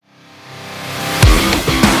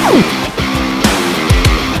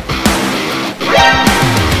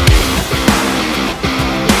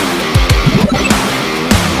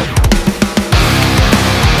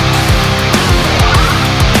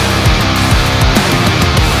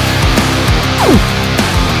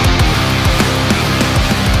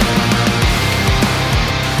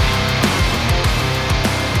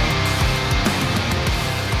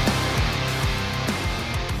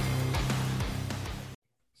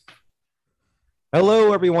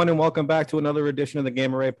Hello, everyone, and welcome back to another edition of the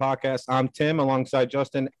Game Array Podcast. I'm Tim, alongside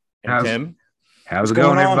Justin and How's, Tim. how's it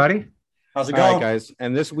going, everybody? How's it All right, going? guys.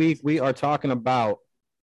 And this week we are talking about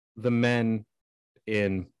the men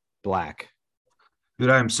in black. Dude,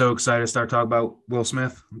 I am so excited to start talking about Will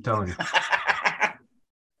Smith. I'm telling you.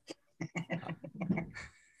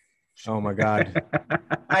 Oh, my God.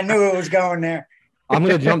 I knew it was going there. I'm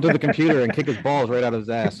going to jump to the computer and kick his balls right out of his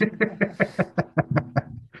ass.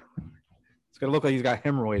 It's going to look like he's got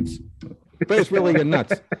hemorrhoids. But it's really your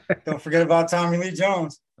nuts. Don't forget about Tommy Lee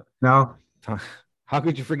Jones. No. How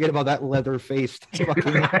could you forget about that leather-faced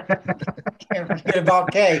fucking... Can't forget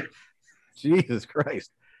about Kay. Jesus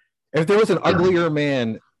Christ. If there was an uglier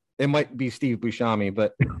man, it might be Steve Buscemi,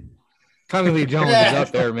 but Tommy Lee Jones is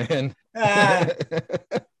up there, man.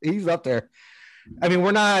 He's up there. I mean,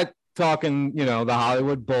 we're not talking, the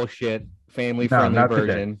Hollywood bullshit, family-friendly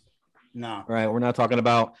version. No. Right? We're not talking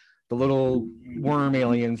about the little worm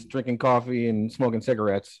aliens drinking coffee and smoking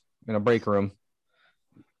cigarettes in a break room.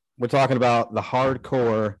 We're talking about the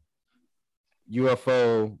hardcore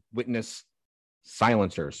UFO witness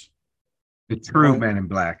silencers. The true men in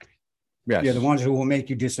black. Yes. Yeah, the ones who will make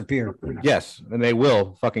you disappear. Yes, and they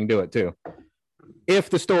will fucking do it too. If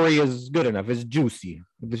the story is good enough, it's juicy.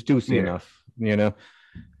 If it's juicy enough, The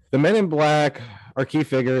Men in Black are key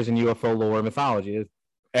figures in UFO lore mythology.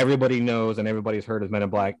 Everybody knows and everybody's heard of Men in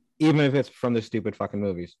Black, even if it's from the stupid fucking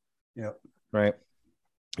movies. Yep. Right?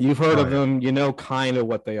 You've heard of them. You know kind of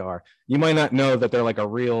what they are. You might not know that they're like a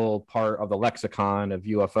real part of the lexicon of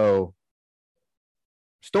UFO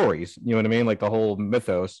stories. You know what I mean? Like the whole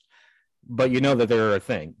mythos. But you know that they're a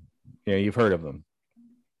thing. You've heard of them.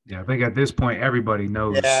 Yeah, I think at this point, everybody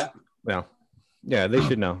knows. Yeah. Well, yeah, they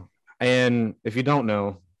should know. And if you don't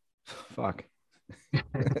know, fuck.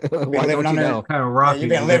 Why don't you know? Kind of rocky. You've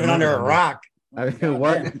been living under a rock. I mean,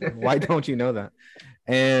 why don't you know that?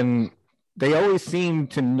 And they always seem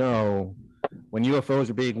to know when UFOs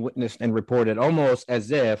are being witnessed and reported, almost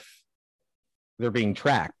as if they're being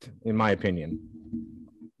tracked, in my opinion.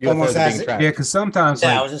 Almost as Yeah, because sometimes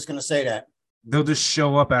I was just going to say that. They'll just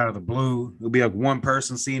show up out of the blue. It'll be like one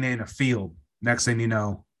person seeing it in a field. Next thing you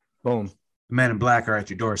know, boom, the Men in Black are at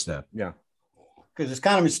your doorstep. Yeah. Because it's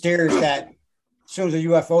kind of mysterious that as soon as a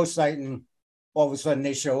UFO sighting, all of a sudden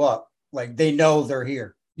they show up. Like they know they're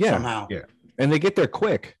here somehow. Yeah. And they get there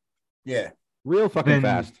quick. Yeah. Real fucking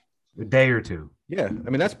fast. A day or two. Yeah. I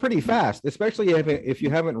mean, that's pretty fast, especially if you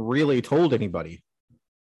haven't really told anybody.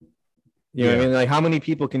 You know what I mean? Like, how many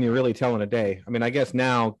people can you really tell in a day? I mean, I guess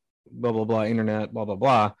now, blah, blah, blah, internet, blah, blah,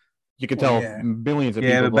 blah. You can tell billions of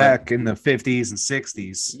people. Yeah, but back in the 50s and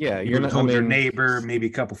 60s. Yeah. You're not told your neighbor, maybe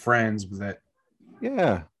a couple friends with that.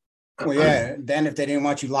 Yeah. Well, yeah. Then if they didn't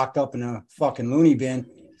want you locked up in a fucking loony bin,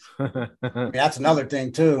 that's another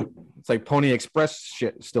thing, too. It's like Pony Express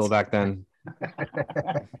shit still back then.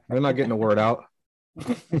 They're not getting the word out.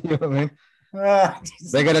 You know what I mean?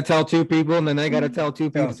 They got to tell two people, and then they got to tell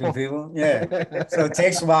two people. Yeah. So it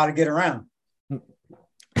takes a while to get around.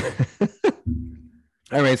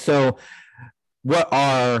 All right. So what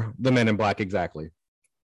are the Men in Black exactly?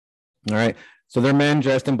 All right. So they're men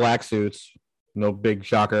dressed in black suits. No big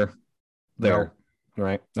shocker there. No.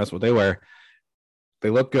 Right. That's what they wear. They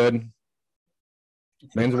look good.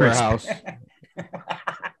 Men's Warehouse.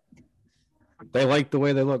 They like the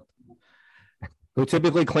way they look. Who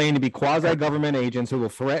typically claim to be quasi-government agents who will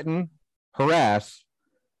threaten, harass,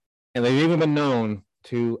 and they've even been known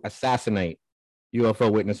to assassinate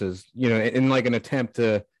UFO witnesses, in like an attempt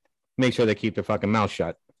to make sure they keep their fucking mouth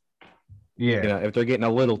shut. Yeah. If they're getting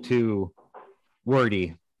a little too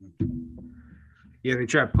wordy. Yeah, they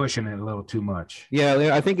try pushing it a little too much.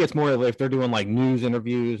 Yeah, I think it's more if they're doing like news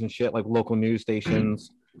interviews and shit, like local news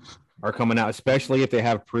stations are coming out, especially if they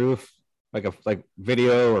have proof, like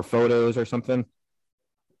video or photos or something.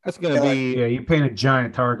 That's gonna be you paint a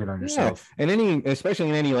giant target on yourself. And especially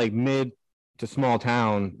in any like mid to small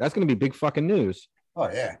town, that's gonna be big fucking news. Oh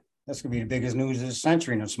yeah, that's gonna be the biggest news of the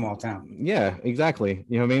century in a small town. Yeah, exactly.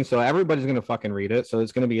 You know what I mean? So everybody's gonna fucking read it, so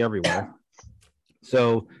it's gonna be everywhere.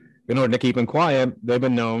 So in order to keep them quiet, they've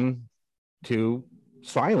been known to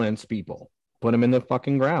silence people, put them in the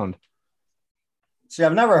fucking ground. See,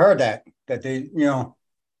 I've never heard that they,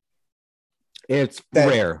 it's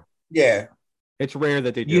rare. Yeah. It's rare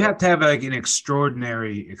that they do. You have to have like an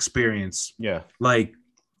extraordinary experience. Yeah. Like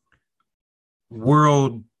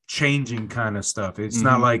world changing kind of stuff. It's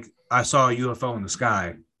not like I saw a UFO in the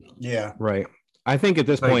sky. Yeah. Right. I think at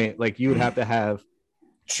this point, like you would have to have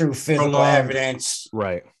true physical evidence.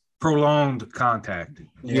 Right. Prolonged contact.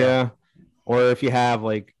 Yeah. Or if you have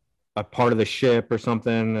like a part of the ship or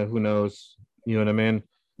something, who knows? You know what I mean?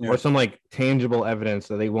 or some like tangible evidence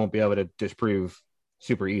that they won't be able to disprove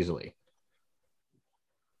super easily.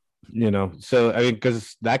 You know, so I mean,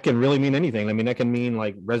 because that can really mean anything. I mean, that can mean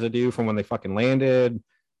like residue from when they fucking landed.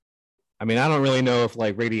 I mean, I don't really know if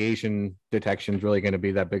like radiation detection is really going to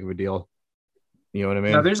be that big of a deal. You know what I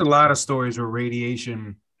mean? Now, there's a lot of stories where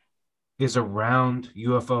radiation is around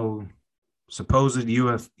UFO, supposed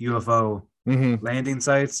UFO landing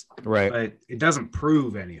sites, right? But it doesn't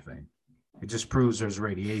prove anything. It just proves there's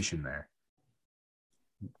radiation there.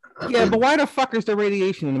 Yeah, but why the fuck is there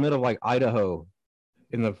radiation in the middle of like Idaho,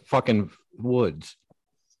 in the fucking woods?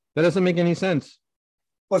 That doesn't make any sense.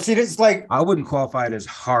 Well, see, it's like I wouldn't qualify it as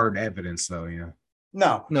hard evidence, though.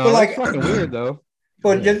 No, but like it's fucking weird though.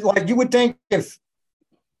 But like you would think if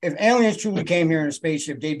aliens truly came here in a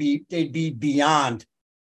spaceship, they'd be beyond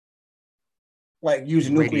like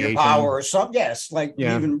using nuclear power or something. Yes, like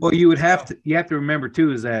even. Well, you have to remember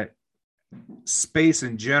too is that space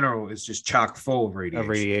in general is just chock full of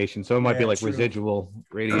radiation. So it might be like residual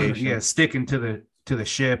radiation. Sticking to the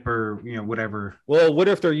ship or whatever. Well, what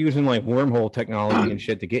if they're using like wormhole technology and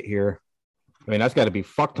shit to get here? I mean, that's got to be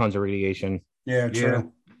fuck tons of radiation. Yeah, true. Yeah.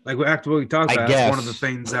 Like after what we talked about, that's one of the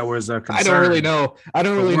things that was a concern. I don't really know. I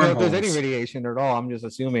don't really know if there's any radiation at all. I'm just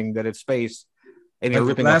assuming that it's space and you're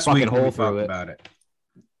ripping a fucking hole through it. About it.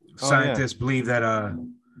 Scientists believe that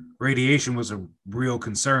radiation was a real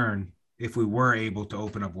concern if we were able to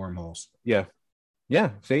open up wormholes. Yeah.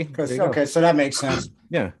 See? Okay, so that makes sense.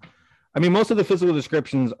 Yeah. I mean, most of the physical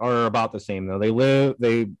descriptions are about the same, though.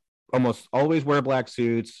 They almost always wear black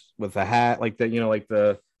suits with a hat, like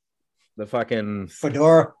the fucking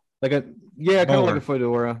fedora, kind of like a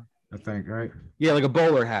fedora, I think, right? Yeah, like a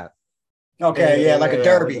bowler hat. Okay, like a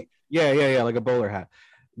derby. Yeah, like a bowler hat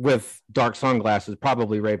with dark sunglasses,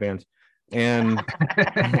 probably Ray-Bans, and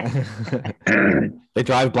they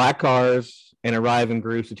drive black cars and arrive in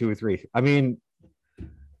groups of 2 or 3. I mean,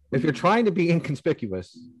 if you're trying to be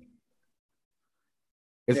inconspicuous.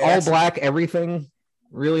 Is all black everything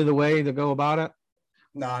really the way to go about it?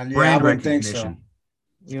 No, I wouldn't think so.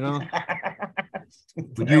 You know,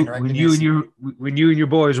 when you and your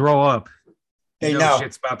boys roll up, they know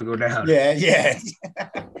shit's about to go down. Yeah.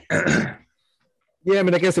 Yeah, I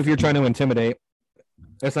mean, I guess if you're trying to intimidate,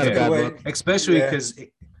 that's not a bad look. Especially because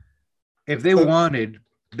if they wanted,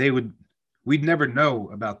 we'd never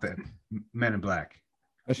know about the Men in Black.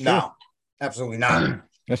 That's true. No, absolutely not.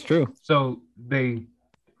 That's true. So they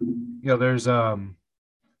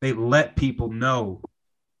let people know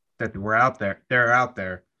that we're out there. They're out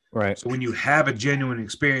there. Right. So when you have a genuine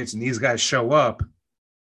experience and these guys show up,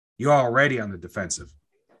 you're already on the defensive.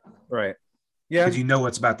 Right. Yeah. Because you know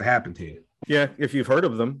what's about to happen to you. Yeah. If you've heard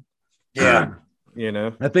of them. Yeah.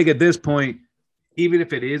 I think at this point, even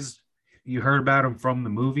if it is you heard about them from the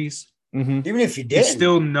movies, even if you didn't, you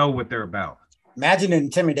still know what they're about. Imagine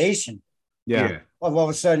intimidation. Yeah. All of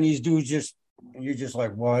a sudden, these dudes you're just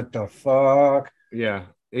like, what the fuck? Yeah,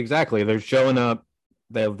 exactly. They're showing up.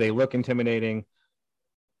 They look intimidating.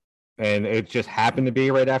 And it just happened to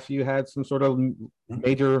be right after you had some sort of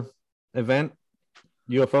major event,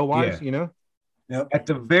 UFO-wise, Yep. At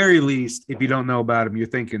the very least, if you don't know about them, you're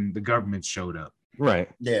thinking the government showed up. Right.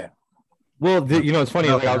 Yeah. Well, it's funny.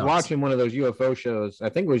 Like I was watching one of those UFO shows. I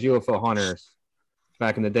think it was UFO Hunters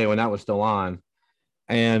back in the day when that was still on.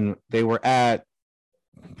 And they were at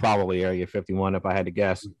probably Area 51, if I had to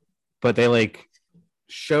guess. But they like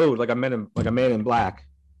showed like a man in black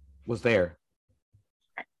was there.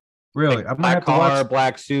 Really? Like, black car,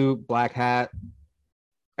 black suit, black hat.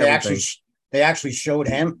 They actually showed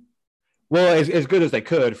him. Well, as good as they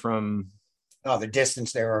could from the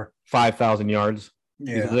distance they were 5,000 yards.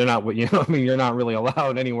 Yeah, they're not. You're not really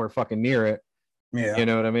allowed anywhere fucking near it. Yeah, you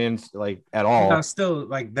know what I mean? Like at all. No, still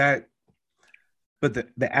like that. But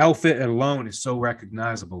the outfit alone is so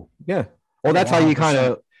recognizable. Yeah. Well, that's 100%. How you kind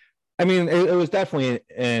of. I mean, it was definitely,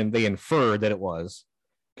 and they inferred that it was,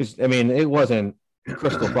 because I mean, it wasn't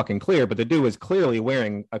crystal fucking clear, but the dude was clearly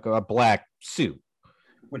wearing a black suit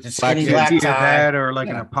with a skinny black tie. That or like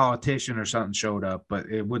a politician or something showed up, but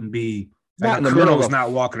it wouldn't be like a colonel's not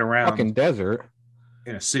walking around fucking desert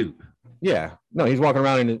in a suit. Yeah, no, he's walking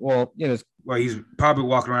around in his. He's probably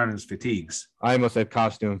walking around in his fatigues. I almost said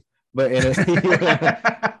costume, but in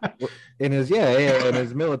his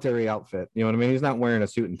military outfit. You know what I mean? He's not wearing a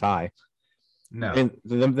suit and tie. No. And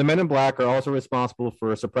the Men in Black are also responsible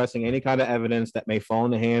for suppressing any kind of evidence that may fall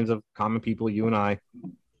in the hands of common people, you and I.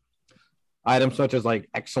 Items such as like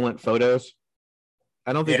excellent photos.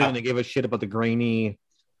 I don't think they're going to give a shit about the grainy,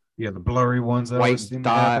 the blurry ones, white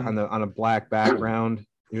dot on a black background.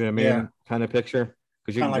 You know what I mean? Yeah. Kind of picture.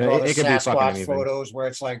 Because kind of like all the Sasquatch photos where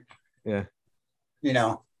it's like, yeah,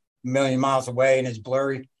 a million miles away and it's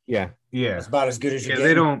blurry. Yeah. It's about as good as you get.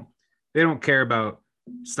 They don't care about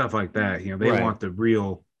stuff like that. You know, they want the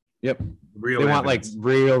real. Yep. Real. They want evidence. like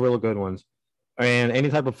real good ones. And any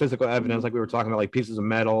type of physical evidence, like we were talking about, like pieces of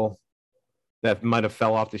metal that might have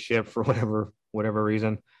fell off the ship for whatever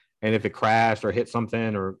reason. And if it crashed or hit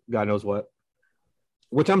something or God knows what.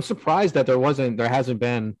 Which I'm surprised that there hasn't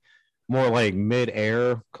been more like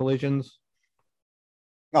mid-air collisions.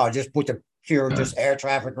 Oh, just with the pure just air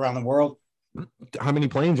traffic around the world. How many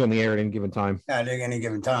planes are in the air at any given time? At any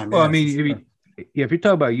given time. Well, I mean, if you're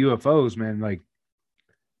talking about UFOs, man, like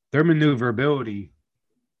their maneuverability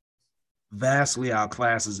vastly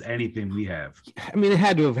outclasses anything we have. I mean, it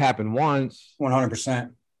had to have happened once.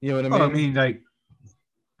 100%. You know what I mean? I mean, like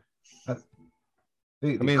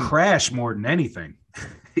they crash more than anything.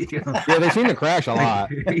 You know? Yeah, they seem to crash a lot.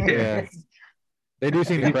 Yeah. They do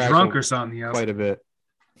seem to crash drunk or something, you know? Quite a bit.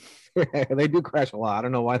 They do crash a lot. I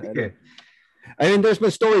don't know why that is. I mean, there's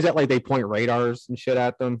been stories that like they point radars and shit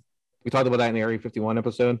at them. We talked about that in the Area 51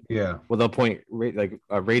 episode. Yeah. Well, they'll point like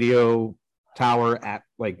a radio tower at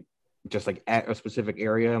like just like at a specific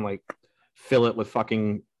area and like fill it with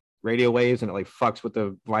fucking radio waves, and it like fucks with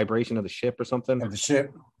the vibration of the ship or something. Of the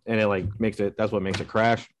ship. And it like that's what makes it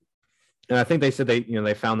crash. And I think they said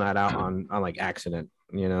they found that out on like accident,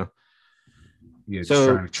 you know. Yeah, just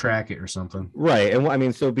trying to track it or something. Right. And I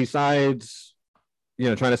mean, so besides,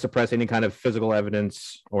 trying to suppress any kind of physical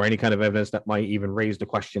evidence or any kind of evidence that might even raise the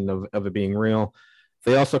question of it being real,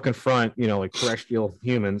 they also confront, like terrestrial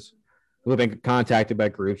humans who have been contacted by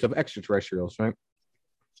groups of extraterrestrials, right?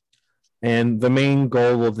 And the main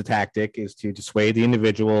goal of the tactic is to dissuade the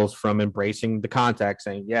individuals from embracing the contact,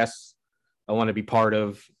 saying, yes, I want to be part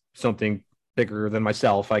of something bigger than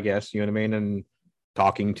myself, I guess, you know what I mean? And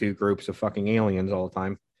talking to groups of fucking aliens all the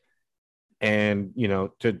time. And,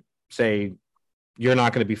 to say, you're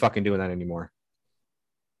not going to be fucking doing that anymore.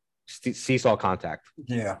 Seesaw contact.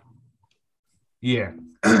 Yeah. Yeah.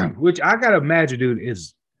 Which I got to imagine, dude,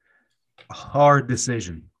 is a hard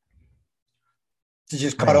decision. To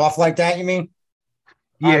just cut off like that, you mean?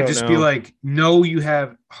 Yeah, just be like, no, you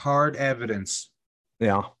have hard evidence.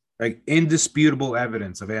 Yeah. Like indisputable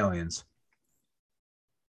evidence of aliens.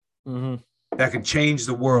 Mm-hmm. That could change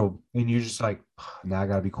the world. And you're just like, now I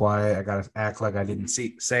got to be quiet. I got to act like I didn't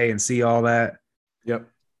say and see all that. Yep.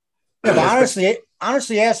 Yeah, but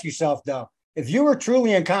honestly ask yourself, though, if you were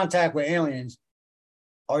truly in contact with aliens,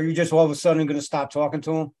 are you just all of a sudden going to stop talking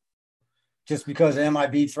to them just because the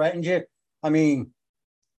MIB threatened you? I mean,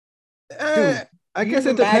 dude, I guess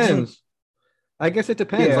it depends. Yeah. Like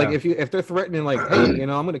if they're threatening, like, hey, I'm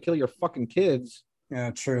going to kill your fucking kids.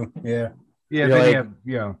 Yeah, true. Yeah.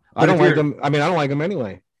 Yeah. I don't like them. I mean, I don't like them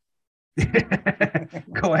anyway.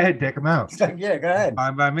 Go ahead, dick them out. Yeah, go ahead.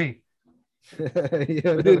 Fine by me. But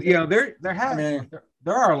dude,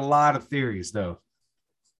 there are a lot of theories though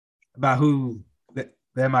about who the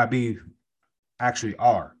MIB actually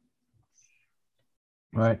are.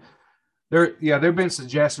 Right. There have been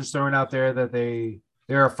suggestions thrown out there that they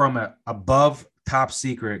are from a above top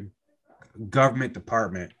secret government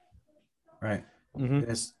department. Right. Mm-hmm.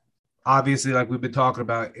 It's obviously, like we've been talking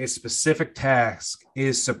about, its specific task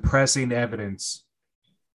is suppressing evidence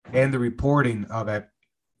and the reporting of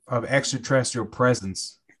extraterrestrial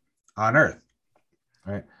presence on Earth.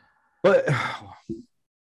 Right. But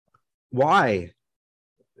why?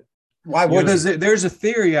 Why would there's a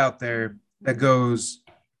theory out there that goes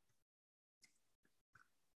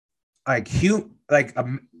like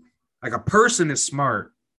a person is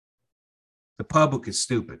smart, the public is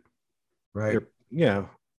stupid, right? Yeah,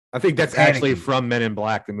 I think that's actually from Men in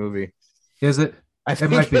Black, the movie. Is it? I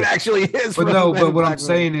think it actually is. But no, but what I'm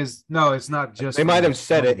saying is, no, it's not just. They might have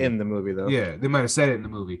said it in the movie, though. Yeah, they might have said it in the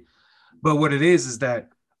movie. But what it is that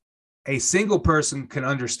a single person can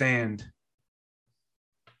understand,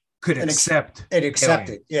 could accept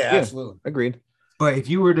it. Yeah, absolutely. Agreed. But if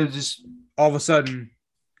you were to just all of a sudden,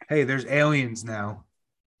 hey, there's aliens now,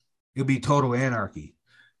 it'll be total anarchy.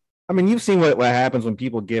 I mean, you've seen what happens when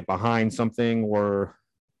people get behind something or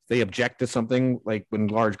they object to something, like when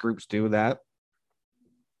large groups do that.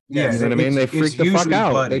 Yeah, you know what I mean? They freak the fuck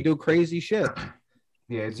out. Bloody. They do crazy shit.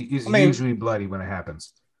 Yeah, it's usually bloody when it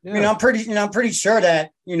happens. Yeah. I mean, I'm pretty sure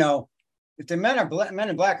that, if the Men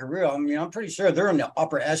in Black are real, I mean, I'm pretty sure they're in the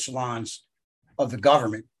upper echelons of the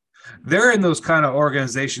government. They're in those kind of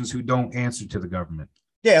organizations who don't answer to the government.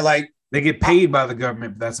 Yeah, like they get paid by the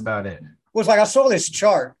government, but that's about it. Well, it's like I saw this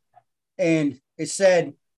chart and it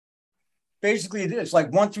said basically it's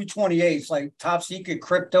like 1 through 28. It's like top secret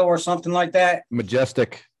crypto or something like that.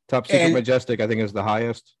 Majestic. Top secret Majestic, I think, is the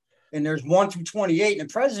highest. And there's 1 through 28, and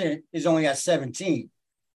the president is only at 17.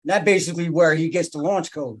 That basically where he gets the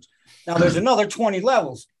launch codes. Now there's another 20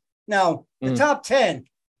 levels. Now the top 10,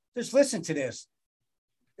 just listen to this.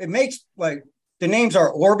 It makes like the names are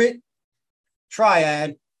Orbit,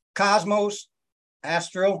 Triad, Cosmos,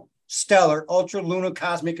 Astro, Stellar, Ultra, Lunar,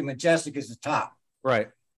 Cosmic, and Majestic is the top. Right.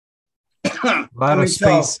 A lot of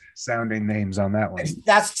space sounding names on that one.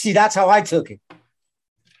 That's how I took it.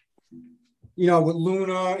 You know, with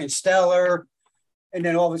Luna and Stellar, and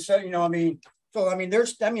then all of a sudden, you know,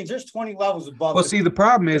 there's 20 levels above. Well, see, the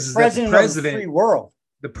problem is that the president of the free world.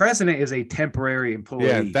 The president is a temporary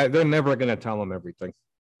employee. Yeah, they're never going to tell him everything.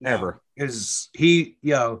 Never. Is he?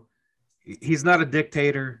 He's not a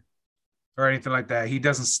dictator or anything like that. He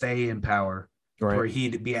doesn't stay in power. Right. Where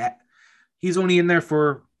he'd be at. He's only in there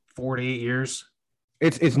for 48 years.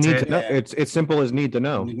 It's need to know. It's simple as need to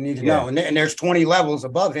know. You need to know, and there's 20 levels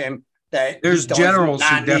above him. That there's generals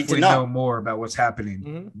who definitely know more about what's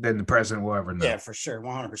happening than the president will ever know. Yeah, for sure,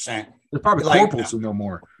 100%. There's probably corporals who know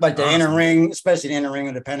more, like the inner ring, especially the inner ring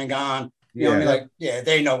of the Pentagon. You know what I mean? Like,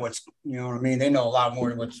 they know what's. You know what I mean? They know a lot more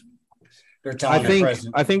than what's they're telling the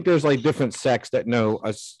president. I think there's like different sects that know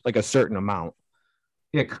a certain amount.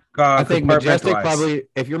 Yeah, I think Majestic probably.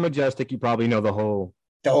 If you're Majestic, you probably know the whole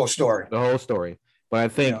story. The whole story. But I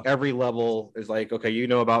think every level is like, okay, you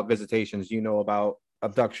know about visitations, you know about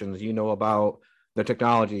abductions, you know about the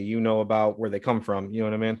technology, you know about where they come from. You know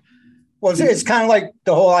what I mean? Well, it's kind of like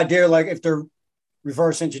the whole idea, like if they're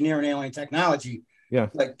reverse engineering alien technology,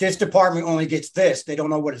 like this department only gets this, they don't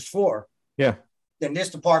know what it's for. Yeah. Then this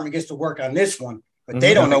department gets to work on this one, but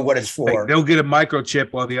they don't know what it's for. Like they'll get a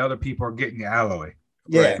microchip while the other people are getting the alloy.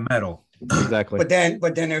 Yeah, metal. Exactly. But then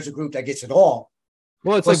there's a group that gets it all.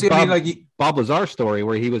 Well, it's Bob Lazar's story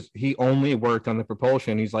where he only worked on the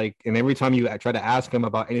propulsion. He's like, and every time you try to ask him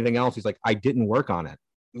about anything else, he's like, I didn't work on it.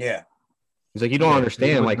 Yeah. He's like, you don't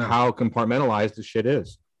understand like how compartmentalized this shit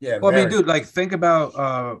is. Yeah. Well, I mean, dude, like think about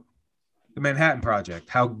the Manhattan Project,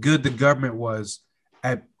 how good the government was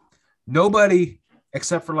at nobody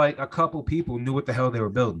except for like a couple people knew what the hell they were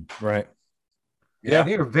building. Right. Yeah.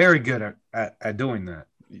 They were very good at doing that.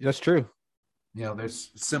 That's true. You know, there's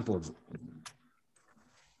simple.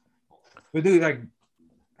 But dude, like,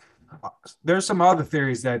 there's some other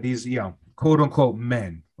theories that these, quote unquote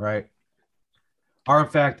men, right, are in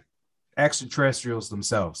fact extraterrestrials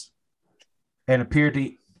themselves and appear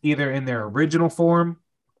to either in their original form,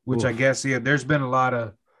 which I guess, there's been a lot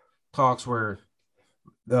of talks where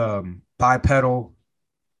bipedal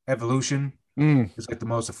evolution is like the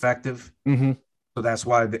most effective. Mm-hmm. So that's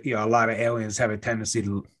why, a lot of aliens have a tendency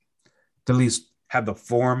to at least have the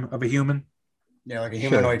form of a human. Yeah, like a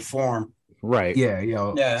humanoid form. Right.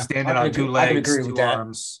 Yeah, standing on two legs, two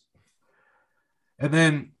arms. And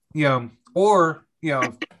then,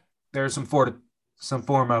 there's some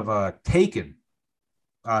form of taken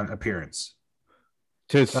on appearance.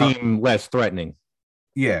 To seem less threatening.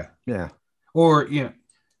 Yeah. Yeah. Or,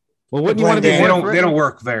 well, wouldn't you want to be? They don't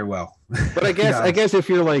work very well. But I guess if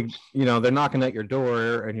you're like, they're knocking at your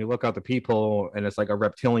door and you look out the people and it's like a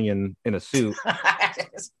reptilian in a suit.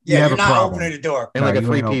 You're not opening the door. And like a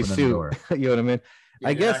 3-piece suit. You know what I mean?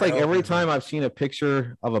 I guess like every time I've seen a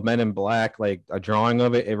picture of a Men in Black, like a drawing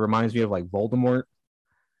of it, it reminds me of like Voldemort.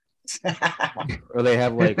 Or they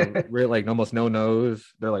have like really almost no nose.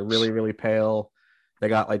 They're like really, really pale. They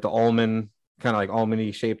got like the almond, kind of like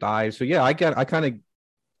almond-y shaped eyes. So yeah, I kind of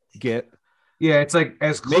get. Yeah, it's like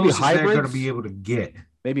as close maybe as hybrids, they're going to be able to get.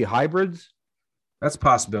 Maybe hybrids. That's a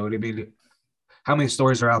possibility. I mean, how many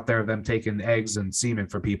stories are out there of them taking eggs and semen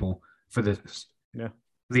for people for the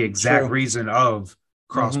exact reason of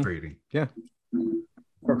crossbreeding? Yeah.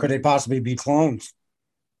 Or could they possibly be clones?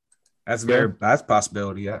 That's that's a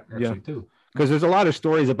possibility. Actually, too. Because there's a lot of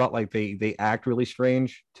stories about like they act really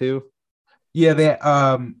strange too. Yeah, they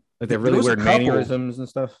like they're really weird mannerisms and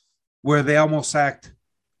stuff. Where they almost act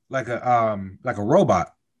like a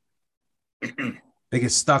robot. They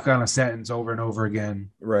get stuck on a sentence over and over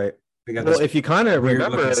again. Right. Well, if you kind of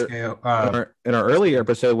remember in our earlier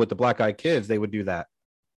episode with the Black Eyed Kids, they would do that.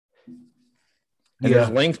 And there's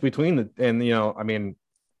links between I mean,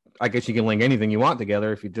 I guess you can link anything you want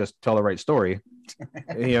together if you just tell the right story.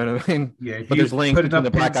 You know what I mean? Yeah. But there's links between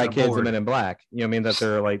the Black Eyed Kids and Men in Black. You know what I mean?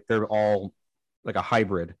 That they're all like a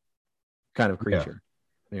hybrid kind of creature.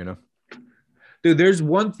 Yeah. Dude, there's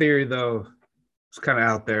one theory though, it's kind of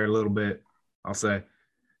out there a little bit, I'll say,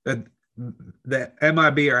 that the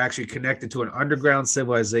MIB are actually connected to an underground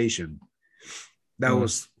civilization that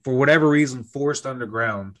was, for whatever reason, forced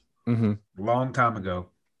underground a long time ago.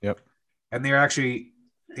 Yep. And they're actually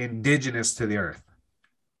indigenous to the earth.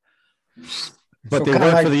 But so they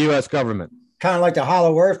work for the U.S. government. Kind of like the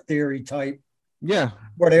Hollow Earth theory type. Yeah.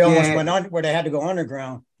 where they almost went on, where they had to go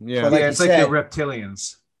underground. Yeah. But like it's you like said, the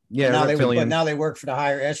reptilians. Yeah. but now they work for the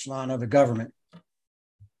higher echelon of the government.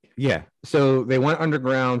 Yeah. So they went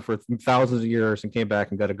underground for thousands of years and came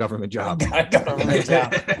back and got a government job.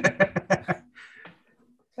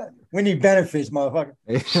 We need benefits, motherfucker.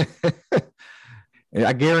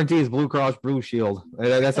 I guarantee it's Blue Cross Blue Shield.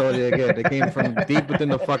 That's all they get. They came from deep within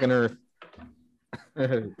the fucking earth.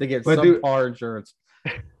 They get subpar insurance.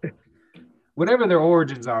 Whatever their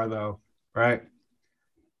origins are, though, right?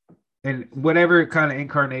 And whatever kind of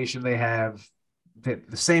incarnation they have, the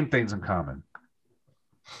same things in common.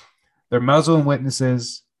 They're Muslim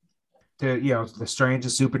witnesses to, the strange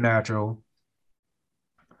and supernatural.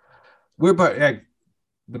 The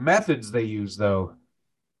methods they use, though,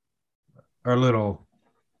 are a little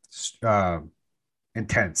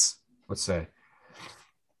intense, let's say.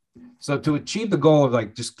 So to achieve the goal of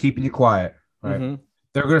like just keeping you quiet, right? Mm-hmm.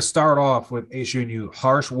 They're going to start off with issuing you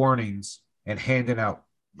harsh warnings and handing out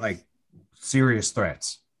like serious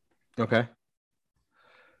threats. Okay.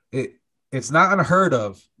 It's not unheard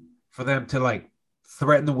of for them to like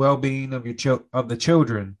threaten the well-being of the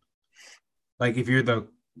children, like if you're the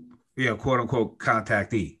quote unquote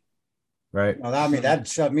contactee, right? Well, I mean that'd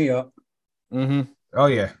shut me up. Mm-hmm. Oh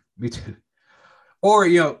yeah, me too. Or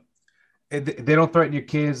they don't threaten your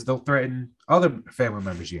kids; they'll threaten other family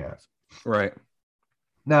members you have. Right.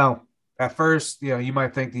 Now, at first, you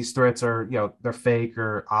might think these threats are, they're fake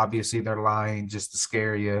or obviously they're lying just to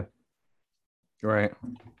scare you. Right.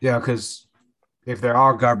 Yeah, because if there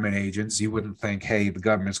are government agents, you wouldn't think, hey, the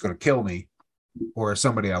government's going to kill me or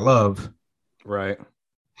somebody I love. Right.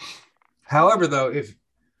 However, though, if,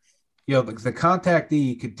 the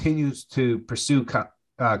contactee continues to pursue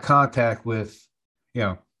contact with,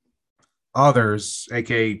 others,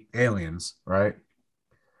 aka aliens, right?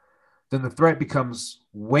 Then the threat becomes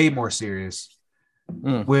way more serious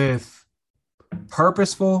with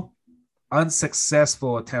purposeful,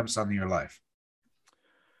 unsuccessful attempts on your life.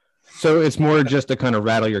 So it's more just to kind of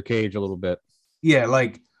rattle your cage a little bit. Yeah,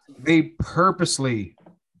 like they purposely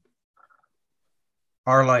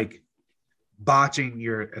are like botching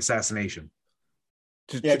your assassination.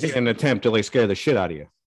 Just an attempt to like scare the shit out of you.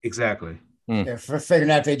 Exactly. Yeah, for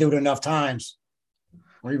figuring out if they do it enough times,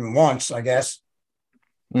 or even once, I guess.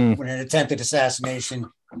 When an attempted assassination,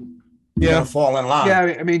 fall in line.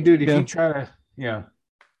 Yeah, I mean, dude, if you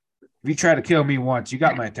try to kill me once, you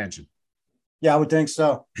got my attention. Yeah, I would think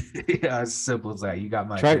so. Yeah, as simple as that. You got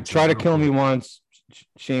my attention. Try to kill me once,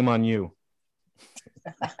 shame on you.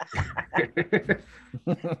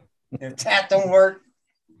 If that don't work,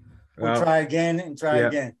 we'll try again and try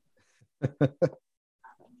again.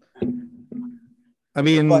 I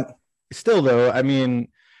mean, still though, I mean,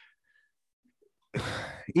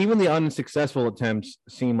 even the unsuccessful attempts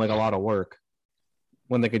seem like a lot of work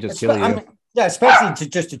when they could just kill you. Especially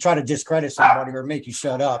to try to discredit somebody or make you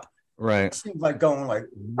shut up. Right. It seems like going like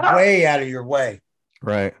way out of your way.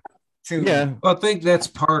 Right. Well, I think that's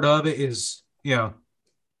part of it is, at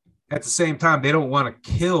the same time, they don't want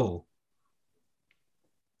to kill.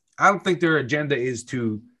 I don't think their agenda is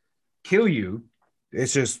to kill you.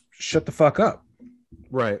 It's just shut the fuck up.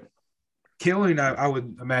 Right. Killing, I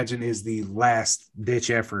would imagine, is the last ditch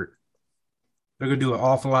effort. They're going to do an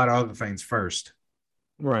awful lot of other things first.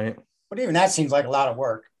 Right. But even that seems like a lot of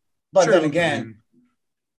work. But then again,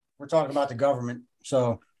 we're talking about the government.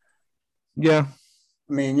 So, yeah.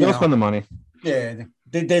 I mean, they'll spend the money. Yeah.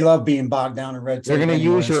 They love being bogged down in red tape. They're going to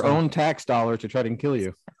use your own tax dollars to try to kill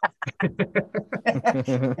you.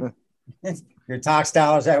 Your tax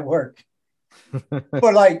dollars at work.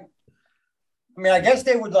 But like, I mean, I guess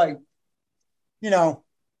they would like, they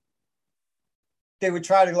would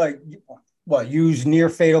try to like, use near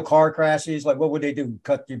fatal car crashes. Like, what would they do?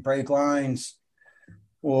 Cut your brake lines,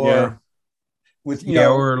 or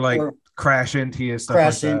or crash into you, stuff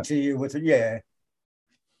crash like into you with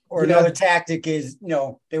Or another tactic is,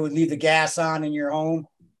 they would leave the gas on in your home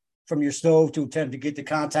from your stove to attempt to get the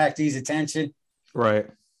contactee's attention. Right.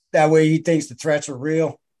 That way he thinks the threats are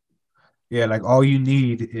real. Yeah, like all you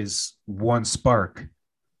need is one spark.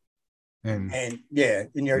 And in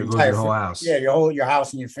your entire whole house. Yeah, your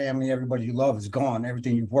house and your family, everybody you love is gone.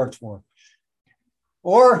 Everything you've worked for.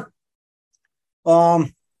 Or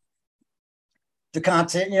the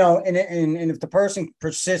content, and if the person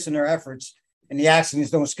persists in their efforts and the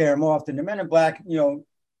accidents don't scare them off, then the Men in Black,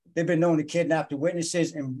 they've been known to kidnap the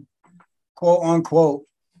witnesses and quote unquote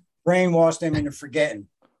brainwash them into forgetting.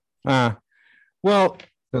 Well,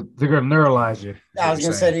 they're going to neuralize you. I was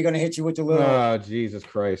going to say they're going to hit you with the little. Oh, Jesus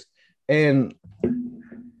Christ. And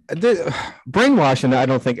brainwashing, I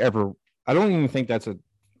don't even think that's a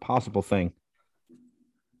possible thing.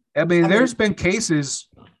 I mean, there's been cases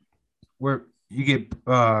where you get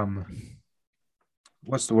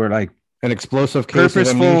what's the word, like an explosive case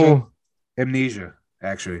of amnesia,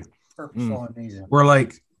 actually. Purposeful amnesia. Where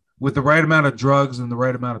like with the right amount of drugs and the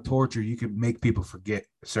right amount of torture, you can make people forget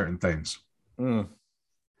certain things. And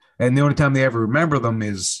the only time they ever remember them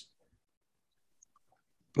is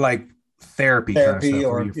like therapy kind of stuff,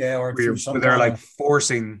 or where they're like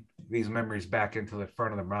forcing these memories back into the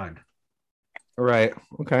front of the mind. Right.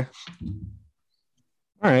 Okay.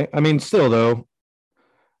 All right. I mean, still though,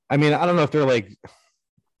 I mean, I don't know if they're like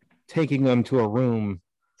taking them to a room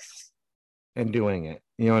and doing it.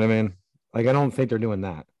 You know what I mean? Like, I don't think they're doing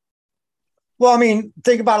that. Well, I mean,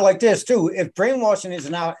 think about it like this too. If brainwashing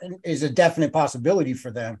is a definite possibility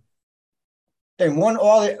for them, then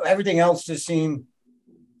everything else just seemed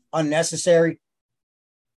unnecessary.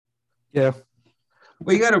 Yeah.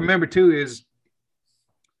 What you got to remember too is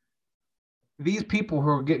these people who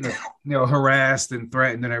are getting harassed and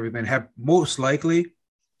threatened and everything have most likely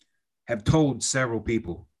have told several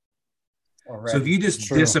people. Already. So if you just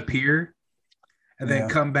disappear and then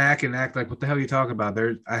come back and act like, what the hell are you talking about?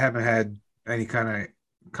 I haven't had any kind of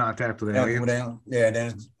contact with aliens.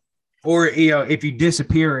 Yeah. Or, if you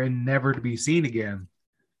disappear and never to be seen again,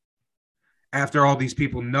 after all these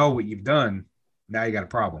people know what you've done, now you got a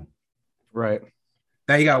problem. Right.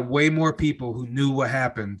 Now you got way more people who knew what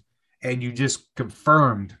happened, and you just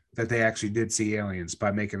confirmed that they actually did see aliens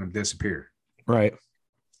by making them disappear. Right.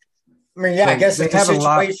 I mean, I guess if the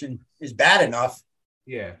situation is bad enough,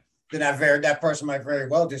 then that person might very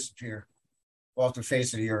well disappear off the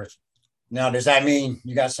face of the earth. Now, does that mean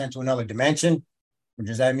you got sent to another dimension? Or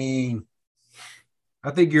does that mean...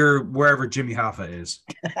 I think you're wherever Jimmy Hoffa is.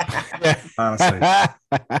 Honestly.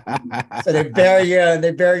 So they bury you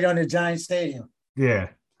on the Giant Stadium. Yeah.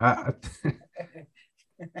 I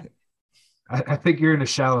think you're in a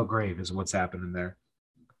shallow grave is what's happening there.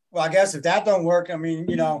 Well, I guess if that don't work, I mean,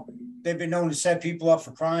 they've been known to set people up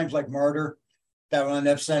for crimes like murder that will end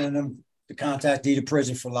up sending them to contact deed of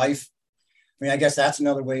prison for life. I mean, I guess that's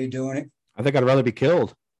another way of doing it. I think I'd rather be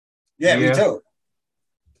killed. Yeah. Me too.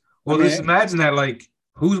 Well, just imagine that, like,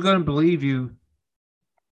 who's going to believe you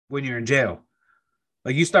when you're in jail?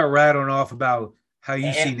 Like, you start rattling off about how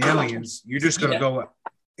you've seen aliens, you're just going to go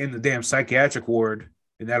in the damn psychiatric ward,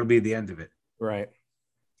 and that'll be the end of it. Right.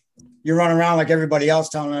 You're running around like everybody else,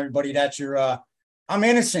 telling everybody that you're, I'm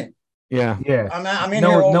innocent. Yeah. I'm in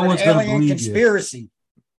here over an alien conspiracy.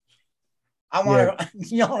 I want to,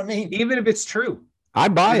 you know what I mean? Even if it's true. I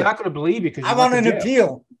buy it. I'm not going to believe you because I want an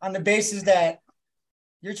appeal on the basis that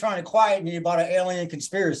you're trying to quiet me about an alien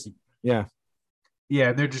conspiracy. Yeah.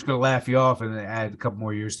 Yeah, they're just going to laugh you off and then add a couple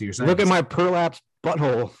more years to your sentence. Look at my prolapsed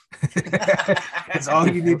butthole. That's all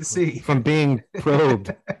you need to see. From being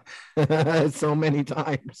probed so many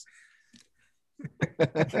times.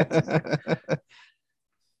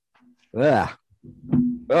 Yeah.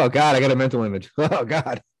 Oh, God, I got a mental image. Oh,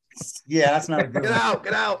 God. Yeah, that's not a good one.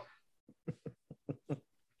 Get out.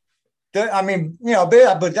 I mean,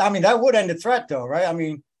 but I mean, that would end the threat, though, right? I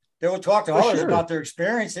mean, they would talk to others about their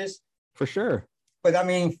experiences. For sure. But I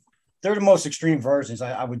mean, they're the most extreme versions,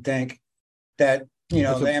 I would think, that,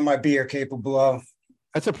 the MIB are capable of.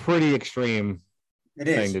 That's a pretty extreme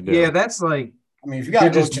thing to do. Yeah, that's like, I mean, if you got to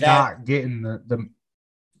go just to not that, getting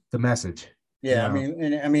the message. Yeah, I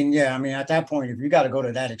mean, at that point, if you got to go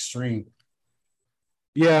to that extreme.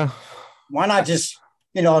 Yeah. Why not just,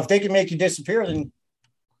 if they can make you disappear, then.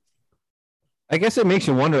 I guess it makes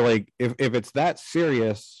you wonder, like, if it's that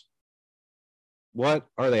serious, what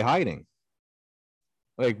are they hiding?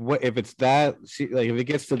 Like, what if it's that, like, if it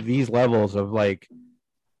gets to these levels of, like,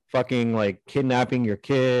 fucking, like, kidnapping your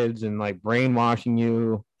kids and, like, brainwashing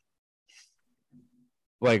you,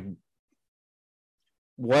 like,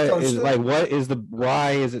 why is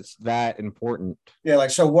it that important? Yeah,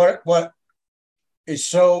 like, so what is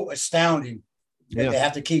so astounding that they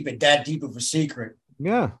have to keep it that deep of a secret?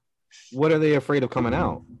 Yeah. What are they afraid of coming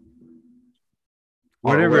out?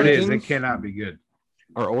 Whatever it is, it cannot be good.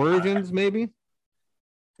 Our origins, maybe?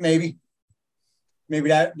 Maybe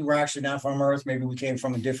that we're actually not from Earth. Maybe we came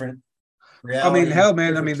from a different reality. I mean, hell,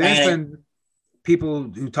 man. I mean, there's been people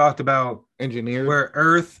who talked about engineers where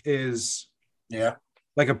Earth is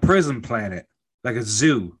like a prison planet, like a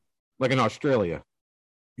zoo. Like in Australia.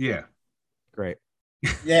 Yeah. Great.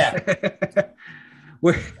 Yeah.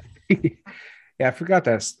 Yeah, I forgot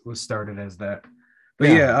that was started as that.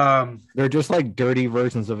 But they're just like dirty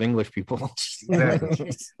versions of English people.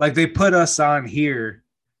 Exactly. Like they put us on here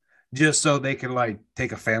just so they can like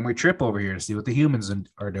take a family trip over here to see what the humans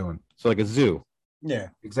are doing. So like a zoo. Yeah,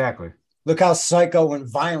 exactly. Look how psycho and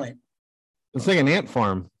violent. It's like an ant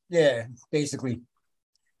farm. Yeah, basically.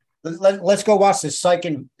 Let's go watch the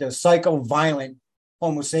psycho-violent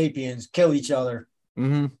Homo sapiens kill each other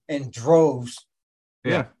in droves.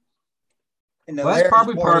 Yeah. And well, that's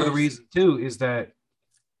probably part of the reason, too, is that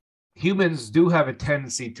humans do have a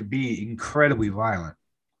tendency to be incredibly violent.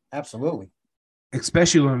 Absolutely.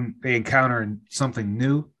 Especially when they encounter something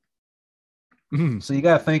new. So you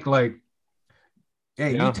got to think like,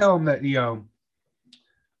 hey, you tell them that,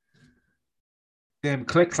 them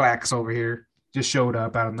click-clacks over here just showed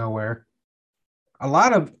up out of nowhere. A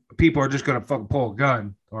lot of people are just going to fucking pull a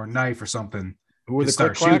gun or a knife or something. Who are the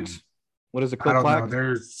click-clacks? What is a click-clack? I don't know.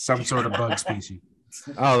 There's some sort of bug species.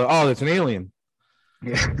 Oh, it's an alien.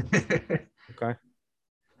 Yeah. Okay.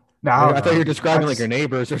 No, I thought you were describing like your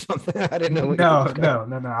neighbors or something. I didn't know.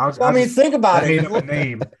 No. I mean, think about it. Made up a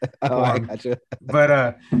name. I gotcha.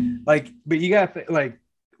 But you got like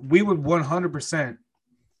we would 100%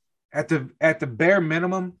 at the bare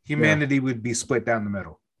minimum, humanity would be split down the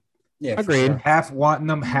middle. Yeah, agreed. Sure. Half wanting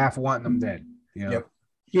them dead. You know? Yep.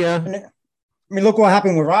 Yeah. I mean, look what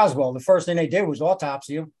happened with Roswell. The first thing they did was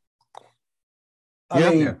autopsy him. I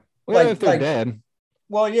mean, well, if they're dead.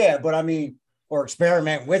 Well, yeah, but I mean, or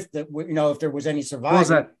experiment with if there was any survivors.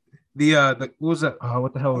 What was that? What was that? Oh,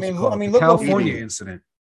 what the hell was it called? The California incident.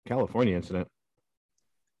 California incident.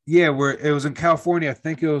 Yeah, where it was in California. I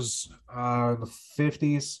think it was the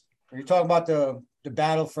 50s. Are you talking about the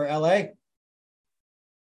battle for LA?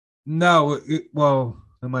 No, it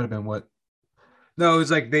might have been what? No, it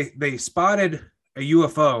was like they spotted a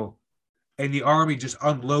UFO, and the army just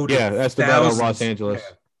unloaded. Yeah, that's the battle of Los Angeles.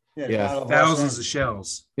 Yeah. Thousands of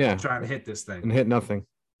shells. Yeah, trying to hit this thing and hit nothing.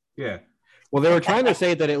 Yeah. Well, they were trying to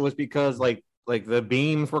say that it was because like the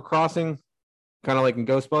beams were crossing, kind of like in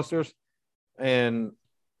Ghostbusters, and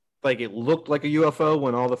like it looked like a UFO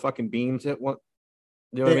when all the fucking beams hit one.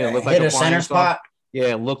 You know what I mean? It looked like a center spot. Yeah,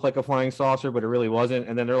 it looked like a flying saucer, but it really wasn't.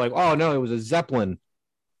 And then they're like, "Oh no, it was a Zeppelin."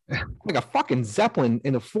 Like a fucking Zeppelin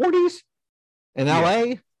in the 40s in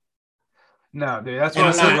LA. No, dude, that's what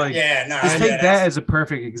I said. Like, just take that as a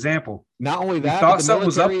perfect example. Not only that, we thought something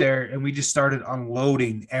was up there, and we just started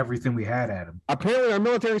unloading everything we had at them. Apparently, our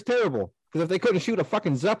military is terrible because if they couldn't shoot a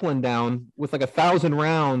fucking Zeppelin down with like 1,000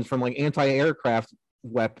 rounds from like anti-aircraft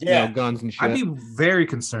weapons, guns and shit, I'd be very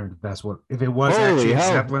concerned if it was actually a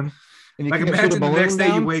Zeppelin. And like, imagine the next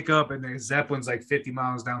day you wake up and there's Zeppelin's like 50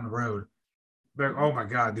 miles down the road. Like, oh my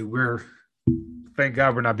god, dude, thank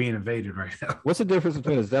God we're not being invaded right now. What's the difference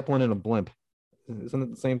between a Zeppelin and a blimp? Isn't it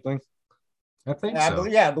the same thing? I think so.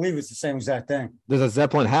 I believe it's the same exact thing. Does a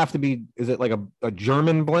Zeppelin have to be? Is it like a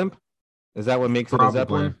German blimp? Is that what makes it a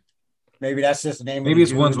Zeppelin? Maybe that's just the name. Maybe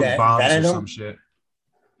it's ones with bombs or some shit.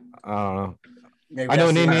 I know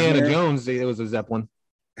in Indiana Jones it was a Zeppelin.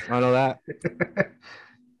 I know that.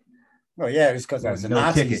 Well, yeah, it's because it was the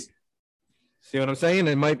Nazis. See what I'm saying?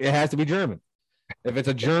 It has to be German. If it's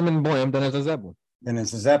a German blimp, then it's a Zeppelin. Then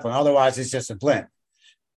it's a Zeppelin. Otherwise, it's just a blimp.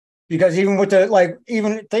 Because even with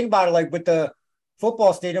even think about it, like with the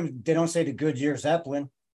football stadium, they don't say the Goodyear Zeppelin.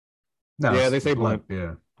 No, yeah, they say blimp.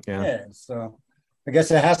 Yeah. So I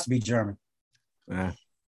guess it has to be German. Yeah.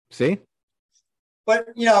 See? But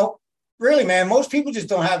really, man, most people just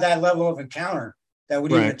don't have that level of encounter that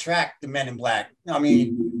would even attract the Men in Black. I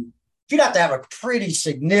mean, you'd have to have a pretty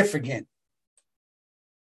significant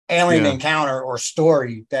alien encounter or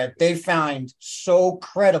story that they find so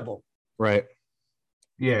credible. Right.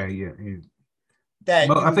 Yeah.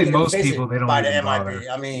 That I think most people, they don't by the MIB. Bother.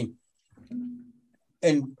 I mean,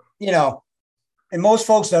 and most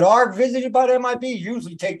folks that are visited by the MIB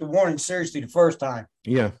usually take the warning seriously the first time.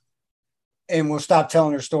 Yeah. And will stop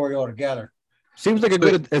telling their story altogether. Seems like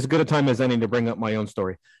as good a time as any to bring up my own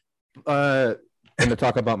story. And to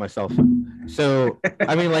talk about myself. So,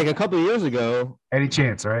 I mean, like a couple of years ago. Any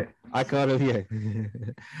chance, right? I caught a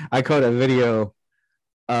video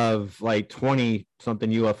of like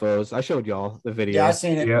 20-something UFOs. I showed y'all the video. Yeah, I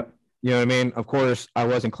seen it. Yep. You know what I mean? Of course, I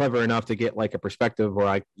wasn't clever enough to get like a perspective where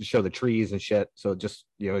I show the trees and shit. So just,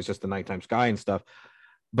 it's just the nighttime sky and stuff.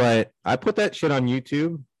 But I put that shit on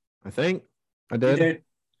YouTube. I think I did.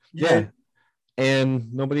 You did.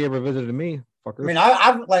 And nobody ever visited me. Fucker. I mean,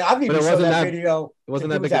 I've even showed that video. It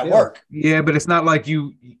wasn't that big at work. Yeah, but it's not like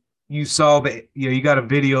you saw you got a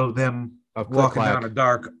video of them walking down a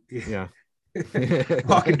dark. Yeah.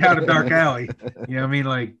 Walking down a dark alley. You know what I mean?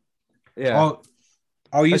 Like, yeah.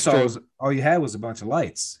 All you saw was all you had was a bunch of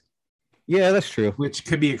lights. Yeah, that's true. Which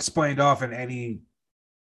could be explained off in any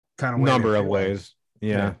kind of way. Number of ways.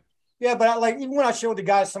 Yeah. Yeah, but even when I showed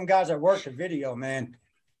some guys at work the video, man,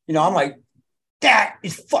 I'm like, that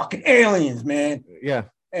is fucking aliens, man. Yeah.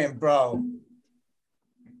 And bro,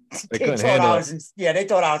 They They couldn't thought handle I it. was, they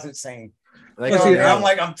thought I was insane. They You know, couldn't I'm handle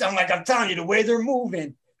it. like, I'm telling you, the way they're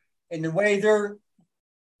moving and the way they're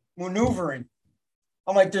maneuvering.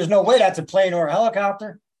 I'm like, there's no way that's a plane or a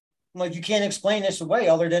helicopter. I'm like, you can't explain this away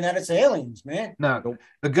other than that it's aliens, man. No,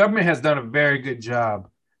 the government has done a very good job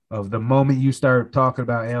of the moment you start talking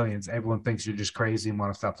about aliens, everyone thinks you're just crazy and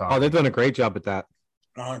want to stop talking. Oh, they've done a great job at that.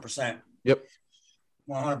 100%. Yep.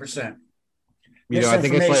 100%. You know, I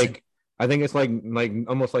think it's like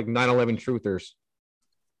almost like 9/11 truthers.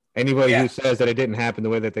 Anybody who says that it didn't happen the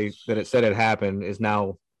way that it said it happened is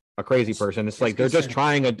now a crazy person. It's like they're just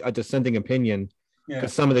trying a dissenting opinion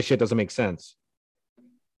because some of the shit doesn't make sense.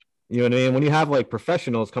 You know what I mean? When you have like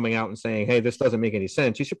professionals coming out and saying, "Hey, this doesn't make any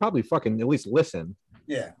sense," you should probably fucking at least listen.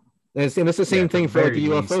 Yeah. And it's the same thing for like the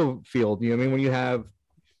UFO field. You know what I mean? When you have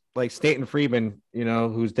like Stanton Friedman, you know,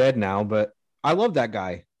 who's dead now, but I love that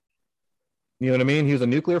guy. You know what I mean? He was a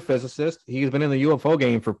nuclear physicist. He's been in the UFO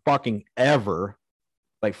game for fucking ever,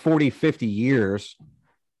 like 40, 50 years.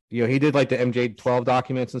 You know, he did like the MJ-12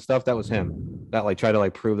 documents and stuff. That was him. That like tried to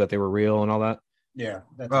like prove that they were real and all that. Yeah.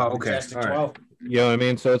 That's okay. All right. You know what I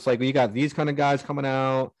mean? So it's like you got these kind of guys coming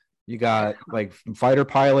out. You got like fighter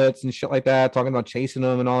pilots and shit like that talking about chasing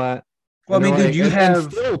them and all that. Well, I mean, dude,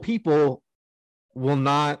 and still people will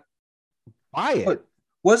not buy it. But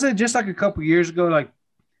wasn't it just like a couple years ago, like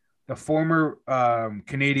the former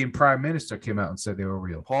Canadian Prime Minister came out and said they were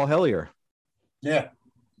real? Paul Hellyer. Yeah.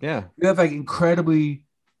 Yeah. You have like incredibly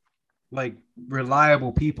like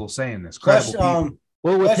reliable people saying this. Credible people.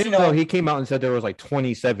 Well, with him, though, he came out and said there was like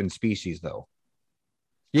 27 species, though.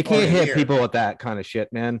 You can't hit people with that kind of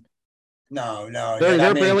shit, man. No.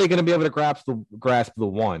 They're barely going to be able to grasp the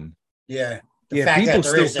one. Yeah. The fact people that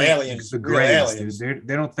there still think aliens, the Greys, dude.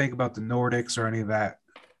 They don't think about the Nordics or any of that.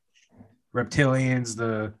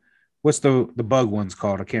 Reptilians, what's the bug ones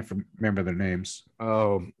called? I can't remember their names.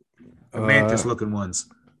 Oh, the mantis looking ones.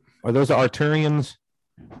 Are those the Arturians?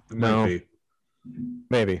 No,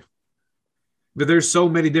 maybe. But there's so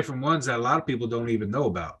many different ones that a lot of people don't even know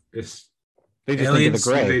about. They just aliens, think of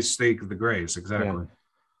the Greys. They think of the Greys, exactly.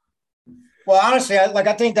 Yeah. Well, honestly,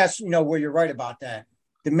 I think that's where you're right about that.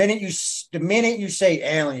 The minute you say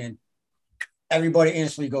alien, everybody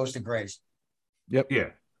instantly goes to Greys. Yep. Yeah.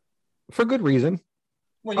 For good reason.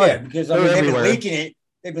 Well, yeah, because I mean they've been leaking it.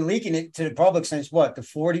 They've been leaking it to the public since what, the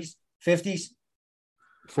 40s, 50s?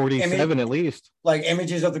 47 at least. Like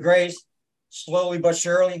images of the Greys, slowly but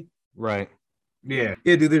surely. Right. Yeah,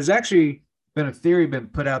 dude. There's actually been a theory been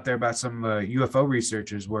put out there by some UFO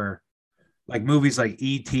researchers where, like movies like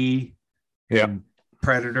E.T. and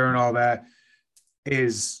Predator and all that,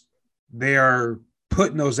 is they are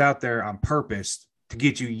putting those out there on purpose to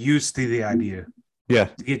get you used to the idea. Yeah.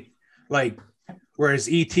 To get like, whereas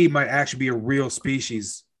E.T. might actually be a real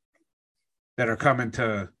species that are coming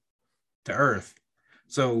to Earth.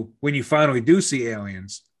 So when you finally do see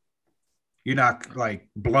aliens, you're not like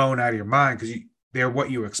blown out of your mind because they're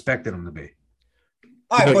what you expected them to be.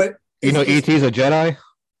 E.T.'s a Jedi.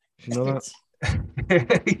 You know that?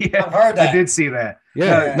 Yeah, I've heard that. I did see that.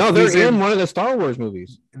 Yeah, no, they're in one of the Star Wars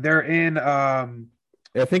movies. They're in. I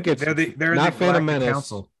think it's they're not Phantom Menace.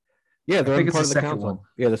 Council. Yeah, they're in part of the council. One.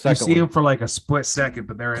 Yeah, the second. You see them for like a split second,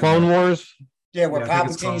 but they're Clone Wars. Yeah, where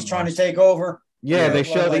Palpatine's trying to take over. Yeah, they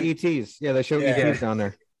show the ETs. Yeah, they show ETs down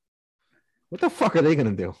there. What the fuck are they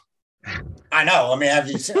gonna do? I know. I mean, have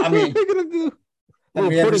you? What are they gonna do?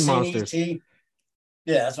 Have you ever seen monsters. E.T.?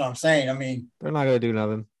 Yeah, that's what I'm saying. I mean, they're not gonna do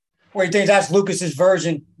nothing. Well, you think that's Lucas's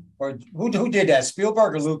version, or who did that?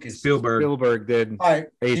 Spielberg or Lucas? Spielberg did. All right.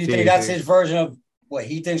 Do you think that's his version of what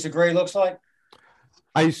he thinks a Grey looks like?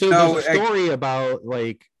 There's a story about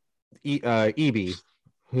like E.B.,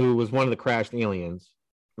 who was one of the crashed aliens,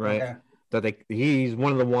 right? Okay. That he's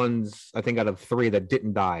one of the ones I think out of 3 that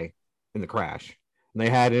didn't die in the crash, and they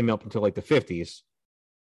had him up until like the 50s,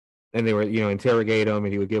 and they were interrogate him,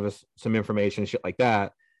 and he would give us some information, shit like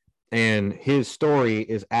that. And his story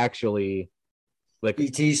is actually like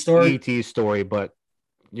E.T.'s story, but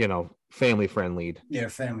family friendly. Yeah,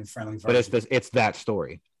 family friendly. But it's that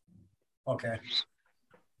story. Okay.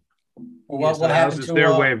 Well, what happened to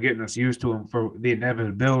their way of getting us used to him for the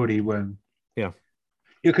inevitability when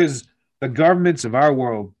because the governments of our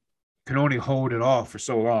world can only hold it off for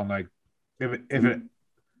so long. Like if an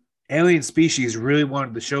alien species really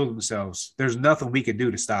wanted to show themselves, there's nothing we could do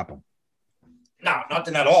to stop them. No,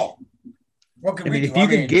 nothing at all. What can we do? If you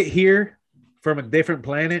can get here from a different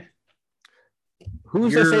planet,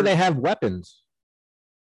 who's to say they have weapons?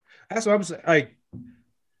 That's what I'm saying. Like,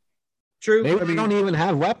 true. Maybe they don't even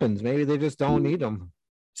have weapons. Maybe they just don't need them.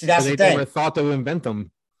 See, that's the thing. Never thought to invent them.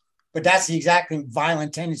 But that's the exact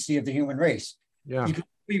violent tendency of the human race. Yeah.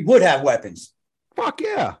 we would have weapons. Fuck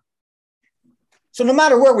yeah. So no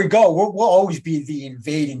matter where we go, we'll always be the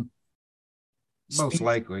invading. Most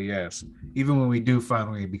likely, yes. Even when we do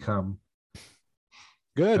finally become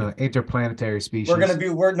good interplanetary species,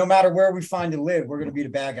 we're no matter where we find to live, we're gonna be the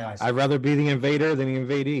bad guys. I'd rather be the invader than the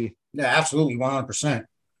invadee. Yeah, absolutely, 100%.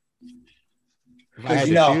 If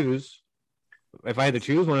I had to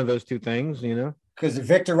choose one of those two things, because the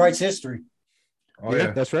victor writes history. Oh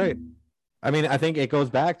yeah, that's right. I mean, I think it goes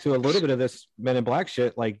back to a little bit of this Men in Black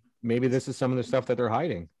shit. Like maybe this is some of the stuff that they're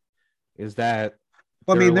hiding. Is that?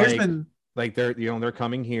 Well, I mean, there's been like they're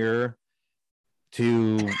coming here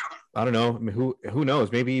to, I don't know, I mean, who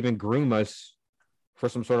knows, maybe even groom us for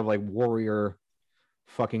some sort of like warrior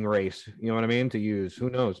fucking race, you know what I mean, to use. Who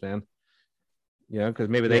knows, man? Because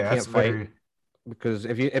maybe they can't fight. Because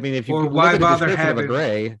if you why bother having a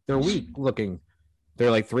gray, they're weak looking.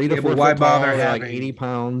 They're like 3 to 4 why foot tall, bother they're having, like 80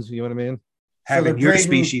 pounds, you know what I mean? Having your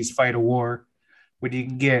species fight a war when you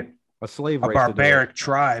can get a slave race, barbaric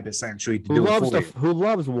tribe essentially to do it for you. Who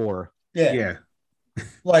loves war. Yeah.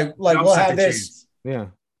 Like we'll have this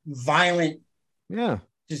violent,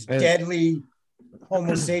 just deadly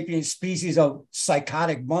Homo sapiens species of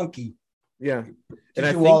psychotic monkey. Yeah. And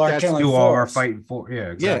I think that's all our fighting for.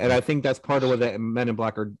 Yeah, exactly. Yeah, and I think that's part of what that Men in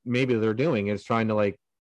Black are maybe they're doing is trying to like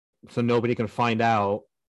so nobody can find out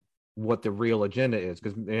what the real agenda is.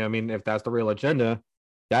 Because I mean, if that's the real agenda,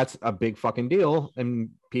 that's a big fucking deal, and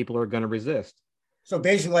people are going to resist. So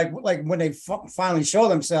basically, like when they finally show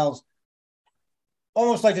themselves,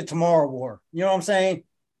 almost like the Tomorrow War. You know what I'm saying?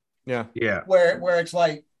 Yeah. Where it's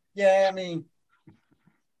like, I mean,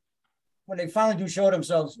 when they finally do show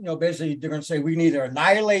themselves, basically they're going to say we can either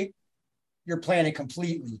annihilate your planet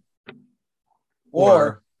completely,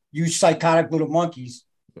 or you psychotic little monkeys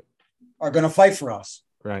are going to fight for us.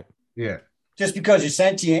 Right. Yeah. Just because you're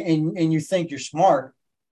sentient and you think you're smart.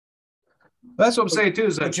 That's what I'm saying too.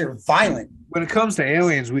 Is that you're violent. When it comes to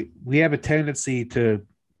aliens, we have a tendency to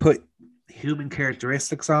put human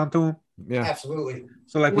characteristics onto them. Yeah, absolutely.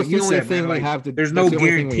 So like what you said, man, like, there's no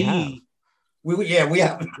guarantee. We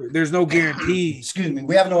have. There's no guarantee. Excuse me.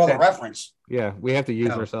 We have no other reference. Yeah, we have to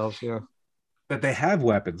use ourselves. Yeah, that they have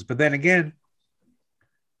weapons, but then again,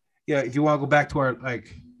 if you want to go back to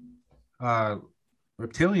our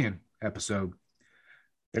reptilian episode,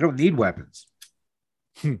 they don't need weapons.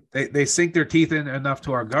 They sink their teeth in enough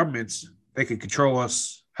to our governments. They can control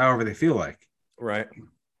us however they feel like. Right.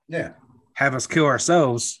 Yeah. Have us kill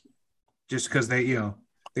ourselves just because they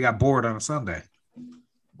got bored on a Sunday.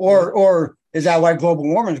 Or is that why global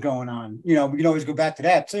warming is going on? We can always go back to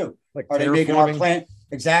that too. Like, are they making our planet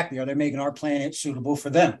exactly? Are they making our planet suitable for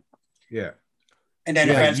them? Yeah. And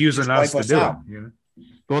then using us to do it. Yeah.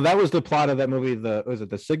 Well, that was the plot of that movie. Was it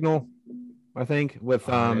The Signal? I think with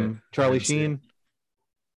Charlie Sheen.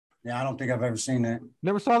 Yeah, I don't think I've ever seen that.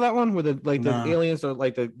 Never saw that one where the aliens are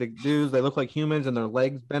like the dudes. They look like humans and their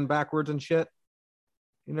legs bend backwards and shit.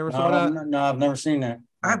 You never saw that? No, I've never seen that.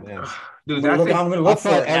 I'm gonna look for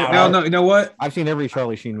it now. No, you know what? I've seen every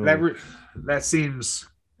Charlie Sheen movie. That seems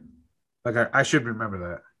like I should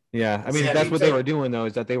remember that. Yeah, I mean that's what they were doing though.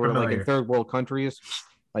 Is that they were like in third world countries,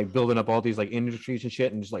 like building up all these like industries and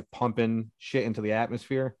shit, and just like pumping shit into the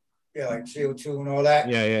atmosphere. Yeah, like CO2 and all that.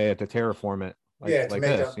 Yeah, to terraform it.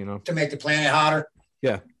 To make the planet hotter.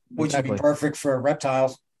 Yeah, which would be perfect for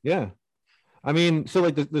reptiles. Yeah, I mean, so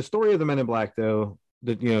like the story of the Men in Black, though,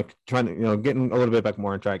 trying to getting a little bit back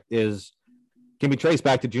more on track can be traced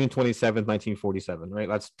back to June 27th, 1947. Right,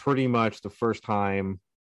 that's pretty much the first time.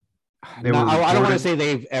 I don't want to say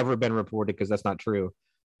they've ever been reported because that's not true,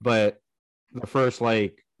 but the first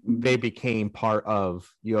they became part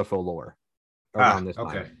of UFO lore around this time.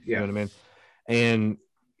 Okay, you know what I mean, and.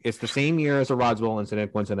 It's the same year as the Roswell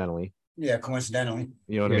incident, coincidentally. Yeah, coincidentally.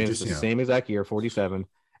 You know what I mean? It's the same exact year, 47.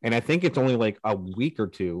 And I think it's only like a week or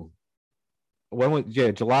two.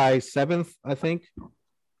 July 7th, I think,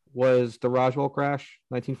 was the Roswell crash,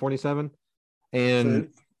 1947. And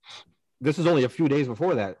this is only a few days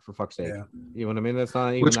before that, for fuck's sake. Yeah. You know what I mean? That's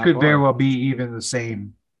not even which could very well be even the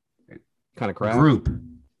same kind of craft group.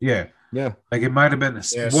 Yeah. Yeah. Like it might have been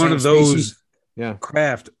one of those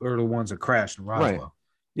craft or the ones that crashed in Roswell. Right.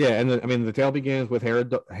 Yeah, and the tale begins with Harold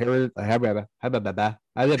Dahl,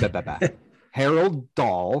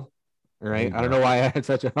 right? I don't know why I had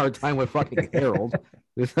such a hard time with fucking Harold.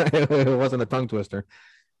 It wasn't a tongue twister.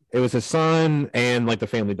 It was his son and like the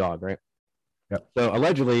family dog, right? Yep. So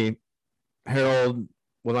allegedly, Harold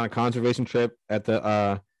was on a conservation trip at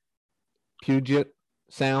the Puget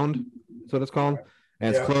Sound, that's what it's called,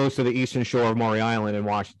 and it's close to the eastern shore of Maury Island in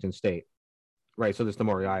Washington State, right? So this is the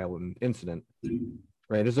Maury Island incident.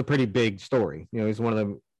 right? This is a pretty big story. You know, he's one of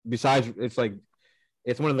the, besides,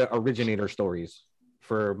 it's one of the originator stories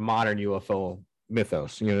for modern UFO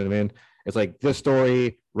mythos. You know what I mean? It's like this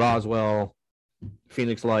story, Roswell,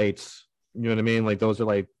 Phoenix Lights. You know what I mean? Like those are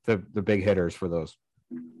like the big hitters for those.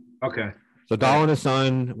 Okay. So Dahl and his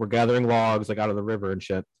son were gathering logs like out of the river and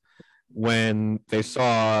shit when they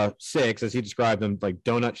saw 6, as he described them, like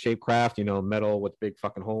donut-shaped craft, you know, metal with a big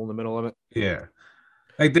fucking hole in the middle of it. Yeah.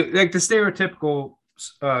 Like the stereotypical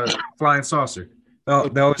flying saucer. They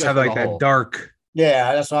always Just have with like a that hole. dark.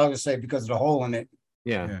 Yeah, that's what I was gonna say because of the hole in it.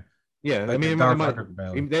 Yeah. Like I mean, dark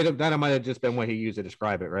that might have just been what he used to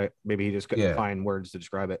describe it, right? Maybe he just couldn't find words to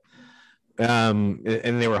describe it. And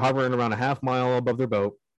they were hovering around a half mile above their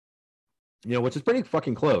boat, you know, which is pretty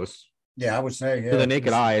fucking close. Yeah, I would say, to the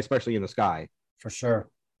naked eye, especially in the sky. For sure.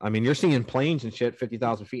 I mean, you're seeing planes and shit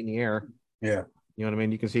 50,000 feet in the air. Yeah. You know what I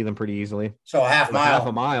mean? You can see them pretty easily. So half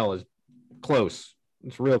a mile is close.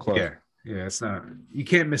 It's real close. Yeah, it's not. You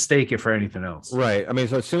can't mistake it for anything else. Right. I mean,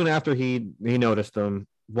 so soon after he noticed them,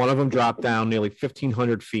 one of them dropped down nearly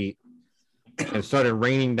 1,500 feet and started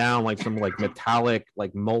raining down like some like metallic,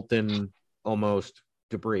 like molten almost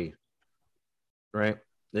debris. Right.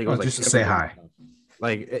 He goes, just to say hi.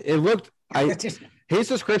 Like it looked. His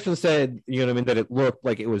description said, you know what I mean, that it looked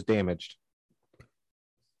like it was damaged.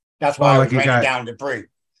 That's why it was raining down debris.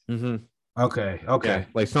 Mm-hmm. Okay. Yeah,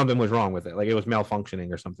 like something was wrong with it, like it was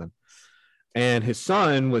malfunctioning or something. And his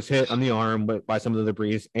son was hit on the arm by some of the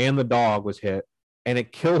debris, and the dog was hit, and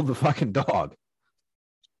it killed the fucking dog.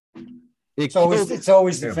 It's always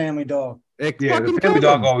the family dog. The family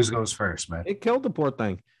dog always goes first, man. It killed the poor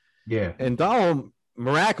thing. Yeah. And Dahl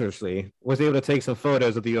miraculously was able to take some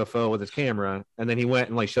photos of the UFO with his camera, and then he went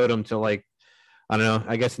and like showed them to, like, I don't know,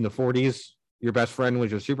 I guess in the 40s, your best friend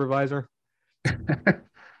was your supervisor.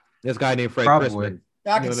 This guy named Fred Chrisman.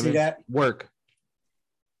 I can see that. Work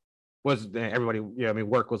was everybody. Yeah, I mean,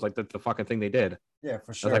 work was like the fucking thing they did. Yeah,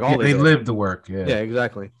 for sure. Like all they lived the work. Yeah,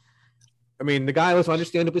 exactly. I mean, the guy was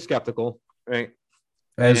understandably skeptical, right?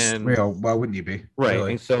 As real, why wouldn't you be? Right.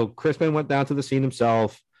 Really? And so Chrisman went down to the scene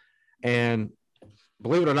himself, and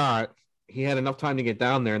believe it or not, he had enough time to get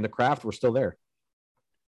down there, and the craft were still there.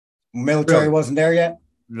 Military wasn't there yet?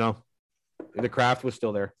 No. The craft was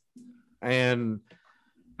still there. And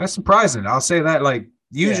that's surprising. I'll say that. Like,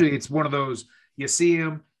 usually it's one of those, you see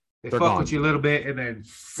them, they fuck with you a little bit, and then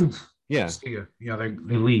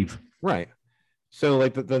they leave. Right. So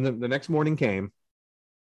like the next morning came,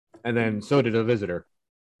 and then so did a visitor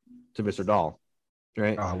to Mr. Dahl.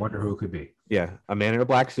 Right. Oh, I wonder who it could be. Yeah, a man in a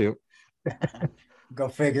black suit. Go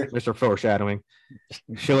figure. Mr. Foreshadowing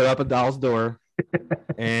showed up at Dahl's door.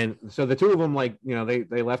 And so the two of them, like, you know,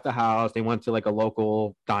 they left the house. They went to like a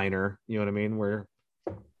local diner. You know what I mean? Where,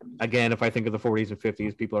 again, if I think of the 40s and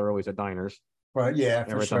 50s, people are always at diners. Right. Yeah.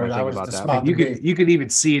 Every for time sure. I think about that. You could even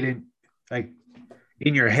see it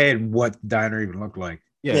in your head what the diner even looked like.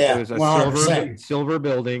 Yeah. It was a silver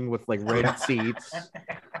building with like red seats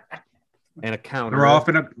and a counter. They're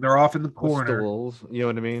off in the corner. Stools, you know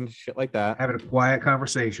what I mean? Shit like that. Having a quiet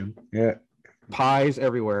conversation. Yeah. Pies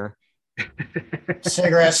everywhere.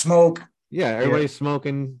 Cigarette smoke. Yeah, everybody's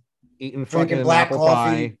smoking, eating drinking fucking black apple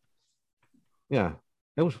coffee. pie. Yeah,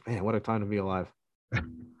 it was, man, what a time to be alive.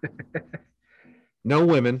 No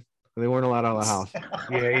women; they weren't allowed out of the house.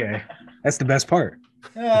 Yeah, that's the best part.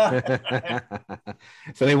 So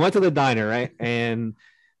they went to the diner, right? And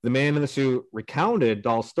the man in the suit recounted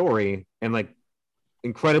Dahl's story in like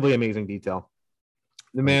incredibly amazing detail.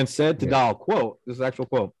 The man said to Dahl, quote, this is actual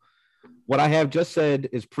quote, "What I have just said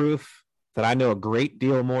is proof that I know a great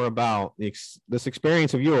deal more about this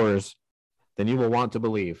experience of yours than you will want to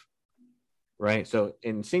believe." Right? So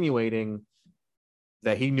insinuating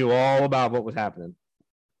that he knew all about what was happening.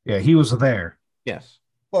 Yeah, he was there. Yes.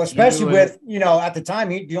 Well, especially with, you know, at the time,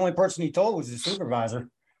 the only person he told was the supervisor.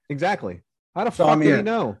 Exactly. How the fuck did he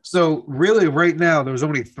know? So really, right now, there's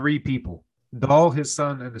only 3 people. Dahl, his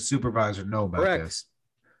son, and the supervisor know about this.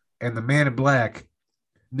 And the man in black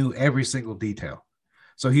knew every single detail.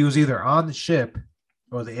 So he was either on the ship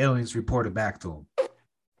or the aliens reported back to him.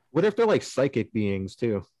 What if they're like psychic beings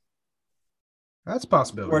too? That's a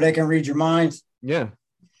possibility. Where they can read your minds. Yeah.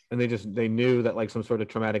 And they knew that like some sort of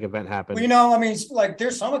traumatic event happened. Well, you know, I mean, like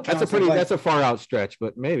there's some accounts. That's a far out stretch,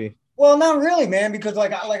 but maybe. Well, not really, man, because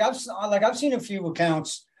I've seen a few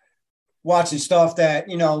accounts watching stuff that,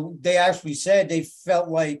 you know, they actually said they felt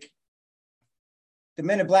like the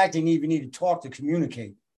men in black didn't even need to talk to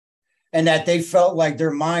communicate. And that they felt like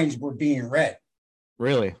their minds were being read.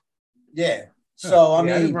 Really? Yeah. So I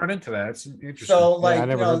mean, I didn't run into that. It's interesting. So like,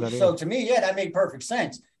 so to me, yeah, that made perfect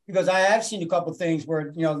sense because I have seen a couple of things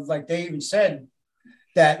where, you know, like they even said,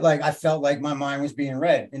 that like I felt like my mind was being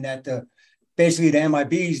read, and that basically the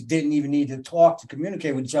MIBs didn't even need to talk to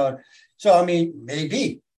communicate with each other. So I mean,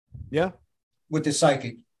 maybe Yeah. with the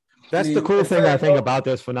psychic. That's the cool thing I think about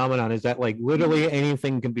this phenomenon is that like literally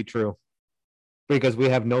anything can be true because we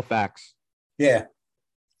have no facts. Yeah.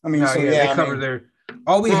 I mean, they cover their.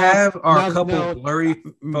 All we have are a couple blurry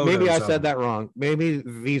photos. Maybe I said that wrong. Maybe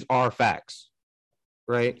these are facts,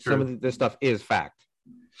 right? True. Some of this stuff is fact,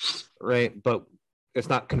 right? But it's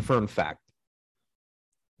not confirmed fact.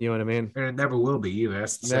 You know what I mean? And it never will be either.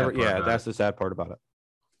 That's the sad part that's the sad part about it.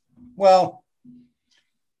 Well,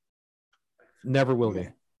 never will be.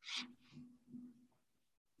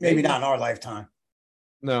 Maybe not in our lifetime.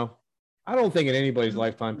 No, I don't think in anybody's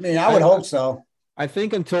lifetime. I mean, I would hope so. I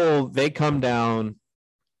think until they come down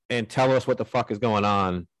and tell us what the fuck is going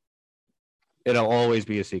on, it'll always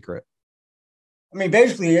be a secret. I mean,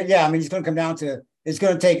 basically, yeah. I mean, it's going to come down to it's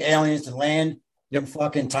going to take aliens to land in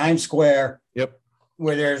fucking Times Square. Yep.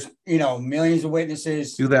 Where there's millions of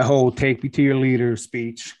witnesses. Do that whole "take me to your leader"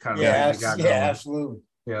 speech kind of. Yeah, absolutely.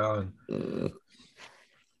 Yeah.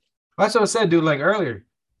 That's what I said, dude. Like earlier.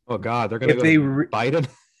 Oh God, they're gonna go Biden.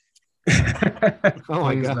 Oh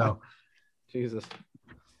my God, no. Jesus.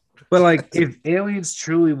 But like, if aliens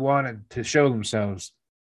truly wanted to show themselves,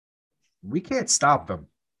 we can't stop them.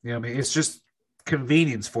 You know what I mean? It's just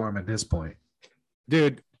convenience for them at this point.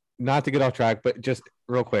 Dude, not to get off track, but just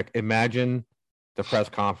real quick, imagine the press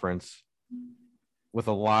conference with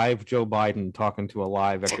a live Joe Biden talking to a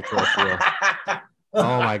live extraterrestrial.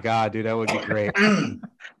 Oh my God, dude, that would be great.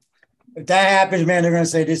 If that happens, man, they're gonna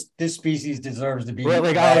say this species deserves to be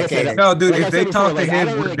eradicated. No, dude, if they talk to him, I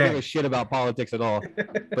don't really give a shit about politics at all.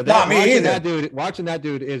 But watching that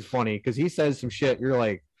dude is funny because he says some shit. You're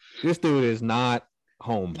like, this dude is not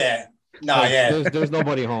home. Yeah, no, yeah. There's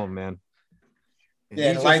nobody home, man.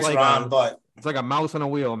 Yeah, the lights are on, but it's like a mouse on a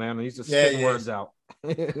wheel, man. He's just spitting words out.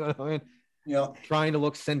 You know what I mean? Trying to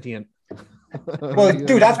look sentient. Well,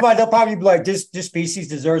 dude, that's why they'll probably be like, this species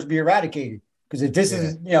deserves to be eradicated. Because if this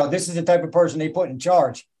is, this is the type of person they put in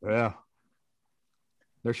charge. Yeah.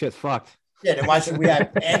 Their shit's fucked. Yeah, then why should we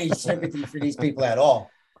have any sympathy for these people at all?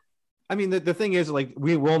 I mean, the thing is, like,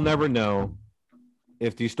 we will never know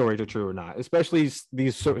if these stories are true or not, especially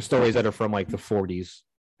these stories that are from like the 40s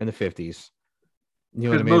and the 50s. You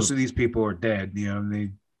know what I mean? Most of these people are dead, you know.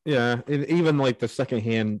 Yeah, and even like the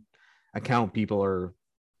secondhand account people are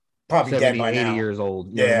probably 70, dead by 80 now. years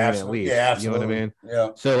old. At least. Yeah, absolutely. You know what I mean? Yeah.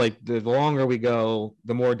 So like the longer we go,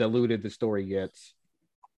 the more diluted the story gets.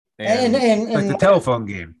 And like the telephone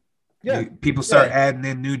game. Yeah. People start adding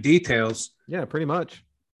in new details. Yeah, pretty much.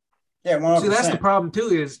 Yeah, 100%. See, that's the problem too,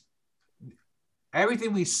 is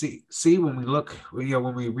everything we see when we look,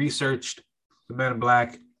 when we researched the Men in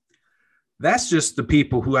Black, that's just the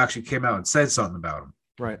people who actually came out and said something about them.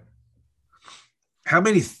 Right. How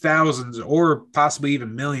many thousands or possibly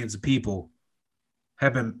even millions of people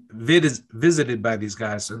have been visited by these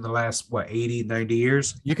guys in the last, 80, 90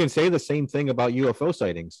 years? You can say the same thing about UFO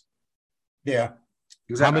sightings. Yeah.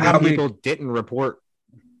 Exactly. How many people didn't report?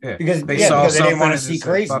 Yeah. Because they didn't want to see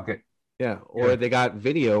crazy. Yeah. Or they got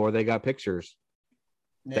video or they got pictures.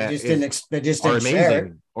 They just didn't share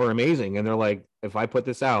it. Or amazing. And they're like, if I put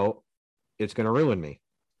this out, it's going to ruin me.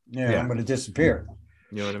 Yeah, I'm going to disappear.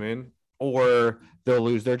 You know what I mean? Or they'll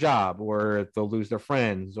lose their job, or they'll lose their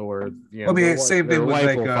friends, or same thing with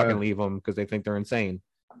wife will fucking leave them because they think they're insane.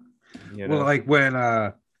 You know? Well, like when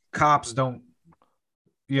cops don't,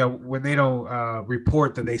 when they don't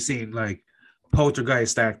report that they seen like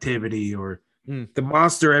poltergeist activity or the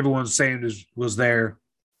monster everyone's saying was there,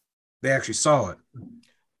 they actually saw it.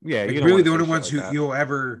 Yeah, like really the only ones who you'll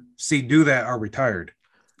ever see do that are retired.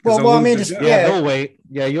 Well, I mean, they'll wait.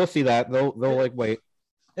 Yeah, you'll see that they'll like wait.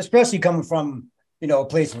 Especially coming from, a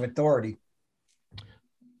place of authority.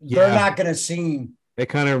 Yeah. They're not going to seem. It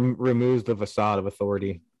kind of removes the facade of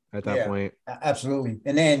authority at that point. Absolutely.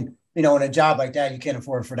 And then, in a job like that, you can't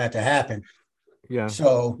afford for that to happen. Yeah.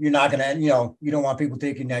 So you're not going to, you don't want people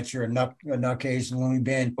thinking that you're a nutcase and loony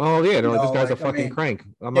bin. Oh, yeah. They're like, this guy's a fucking crank.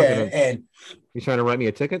 I'm not going to. And he's trying to write me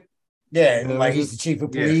a ticket? Yeah. Like he's the chief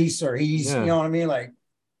of police or he's, you know what I mean? Like,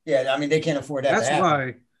 yeah, I mean, they can't afford that. That's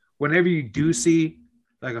why whenever you do see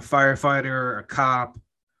like a firefighter or a cop,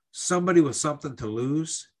 somebody with something to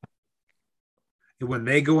lose, and when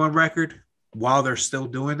they go on record while they're still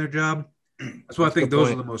doing their job, that's why I think those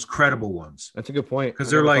are the most credible ones. That's a good point. Because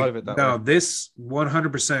they're like, no, this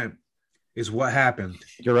 100% is what happened.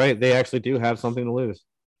 You're right. They actually do have something to lose.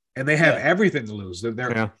 And they have everything to lose.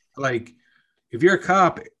 They're like, if you're a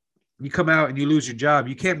cop, you come out and you lose your job,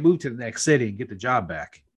 you can't move to the next city and get the job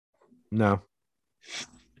back. No.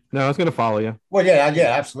 No, it's gonna follow you. Well, yeah,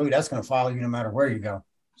 absolutely. That's going to follow you no matter where you go.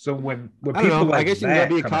 So when I don't people know. I like guess you can that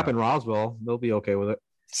go be a come cop out- in Roswell. They'll be okay with it.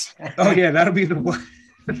 oh yeah, that'll be the one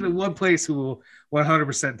the one place who will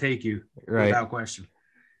 100% take you Right. without question.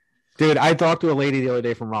 Dude, I talked to a lady the other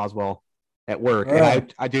day from Roswell at work,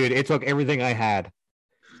 and I dude, it took everything I had,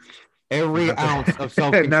 every Not to- ounce of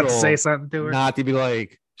self-control, not to say something to her. not to be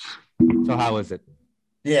like, so how is it?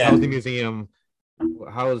 Yeah. How was the museum?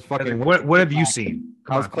 How was fucking What have you seen?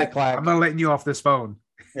 Come How's on. click clack? I'm not letting you off this phone.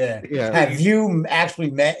 Yeah. Yeah. Have you actually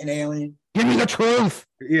met an alien? Give me the truth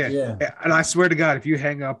Yeah. Yeah. And I swear to God, if you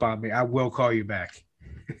hang up on me, I will call you back.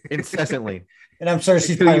 incessantly. And I'm sure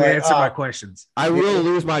she's Until you probably like, answer my questions. I will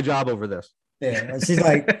lose my job over this. yeah. And she's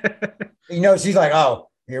like, she's like, oh,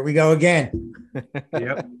 here we go again.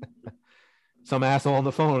 Yep. Some asshole on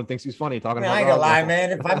the phone thinks he's funny I talking mean, about I ain't gonna lie, Roswell.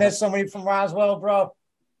 man. If I met somebody from Roswell, bro,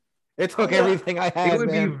 It took everything I It had, would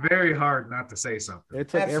man. be very hard not to say something. It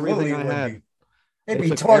took absolutely everything I it would had. be. It'd It be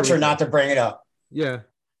took torture everything. not to bring it up. Yeah.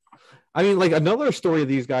 I mean, like another story of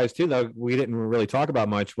these guys too that we didn't really talk about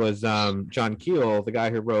much was John Keel, the guy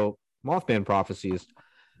who wrote Mothman Prophecies.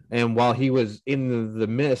 And while he was in the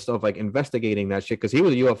midst of like investigating that shit, because he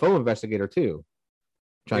was a UFO investigator too,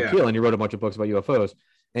 John Keel, and he wrote a bunch of books about UFOs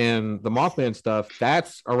and the Mothman stuff.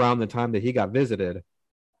 That's around the time that he got visited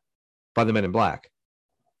by the Men in Black.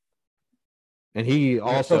 And he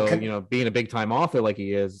also, being a big time author like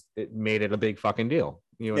he is, it made it a big fucking deal.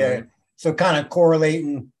 You know what I mean? So kind of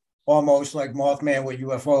correlating almost like Mothman with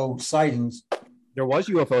UFO sightings. There was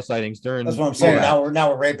UFO sightings during. That's what I'm saying. Yeah.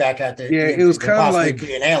 Now we're right back at the. Yeah, it was kind of possibly like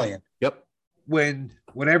be an alien. Yep.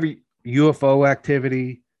 Whenever UFO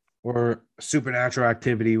activity or supernatural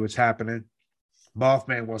activity was happening,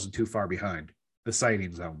 Mothman wasn't too far behind the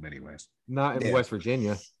sightings of them, anyways. Not in West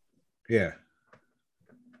Virginia. Yeah.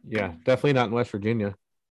 Yeah, definitely not in West Virginia.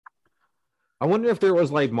 I wonder if there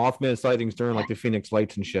was like Mothman sightings during like the Phoenix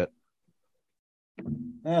Lights and shit.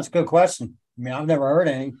 That's a good question. I mean, I've never heard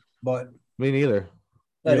any, but Me neither.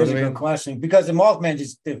 that You is know a what I good mean? question because the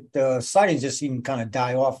Mothman the sightings just seem to kind of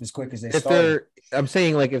die off as quick as they If started. I'm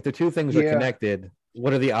saying like if the two things are Yeah. connected,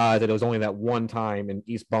 what are the odds that it was only that one time in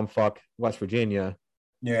East Bumfuck, West Virginia,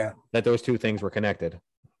 Yeah, that those two things were connected?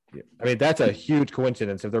 I mean, that's a huge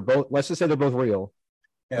coincidence. If they're both, let's just say they're both real,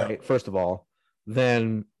 yeah, right? First of all,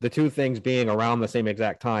 then the two things being around the same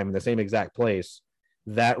exact time in the same exact place,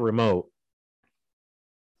 that remote,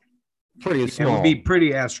 pretty It small. would be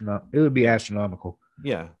pretty astronomical. It would be astronomical.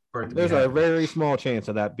 Yeah, for it to be there's a happening. very small chance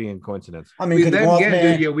of that being coincidence. I mean, We, could the then again,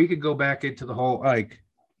 Mothman, dude, we could go back into the whole like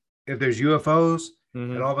if there's UFOs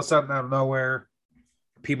Mhm. and all of a sudden out of nowhere,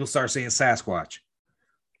 people start seeing Sasquatch.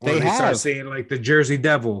 Or They start have. seeing like the Jersey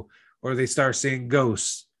Devil, or they start seeing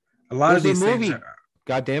ghosts. A lot of There's these a things movie. are,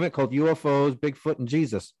 God damn it, called UFOs, Bigfoot, and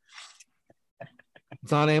Jesus.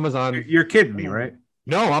 It's on Amazon. you're kidding me, right?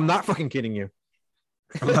 No, I'm not fucking kidding you.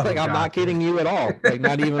 Oh, Like I'm God. not kidding you at all. Like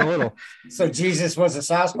not even a little. so Jesus was a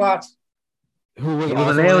Sasquatch? Who was It was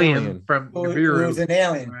also an alien from Who Nibiru, was an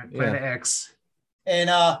alien? Planet X. And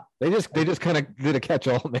They just kind of did a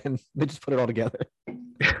catch-all, man. They just put it all together.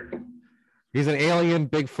 He's an alien,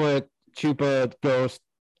 Bigfoot, Chupa, ghost.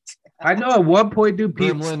 I know at one point, dude,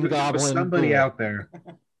 people Gremlin, there was goblin, somebody ghoul. out there,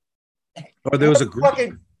 or there was a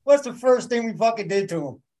group. what's the first thing we fucking did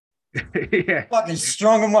to him? Yeah, Fucking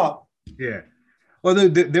strung him up. yeah. Well,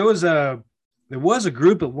 there was a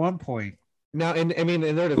group at one point. Now, and I mean,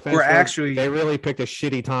 in their defense, We're though, actually- they really picked a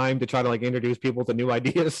shitty time to try to like introduce people to new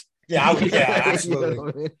ideas. Yeah, You absolutely. know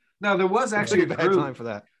what I mean? No, there was actually Actually, a bad time group for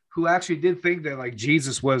that. who actually did think that like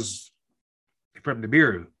Jesus was from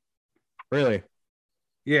Nibiru. Really,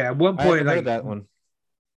 Yeah, at one I point, haven't like heard that one.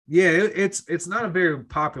 yeah, it's not a very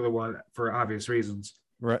popular one for obvious reasons.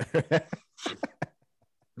 Right,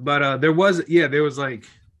 But there was like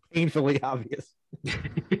painfully obvious.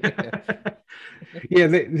 yeah,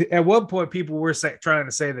 at one point people were trying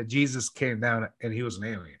to say that Jesus came down and he was an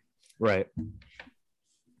alien. Right.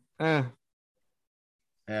 Yeah,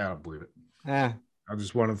 I don't believe it. I I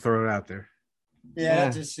just want to throw it out there. Yeah, Yeah.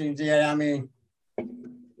 it just seems. Yeah, I mean,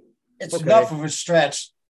 it's Okay. enough of a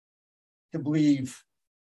stretch to believe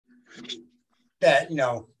that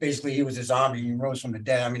basically he was a zombie and rose from the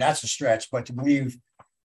dead. I mean, that's a stretch, but to believe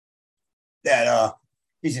that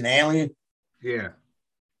he's an alien. Yeah.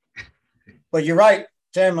 But you're right,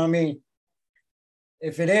 Tim. I mean,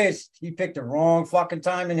 if it is, he picked the wrong fucking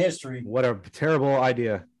time in history. What a terrible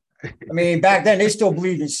idea. I mean, back then they still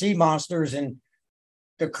believed in sea monsters and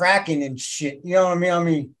the Kraken and shit. You know what I mean? I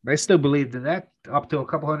mean, They still believed in that up to a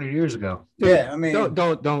couple hundred years ago. yeah. I mean,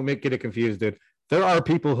 Don't get it confused, dude. There are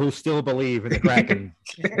people who still believe in the Kraken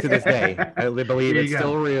to this day. They believe There it's you go.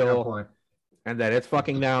 still Good real. point. and that it's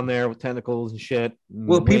fucking down there with tentacles and shit. And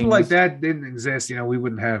Well, people like wings. that didn't exist, we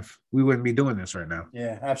wouldn't be doing this right now.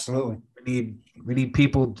 Yeah, absolutely. We need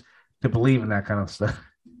people to believe in that kind of stuff.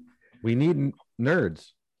 We need nerds.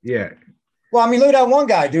 Yeah. Well, I mean, look at that one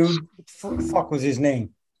guy, dude. Fuck was his name?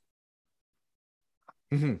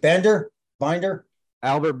 Binder.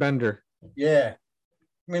 Albert Bender. Yeah.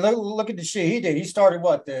 I mean, look at the shit he did. He started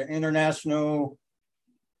the International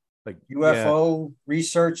UFO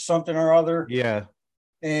research something or other. Yeah.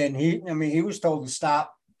 And he was told to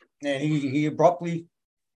stop, and he abruptly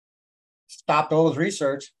stopped all his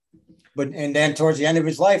research. And then towards the end of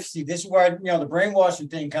his life, see, this is where the brainwashing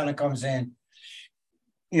thing kind of comes in.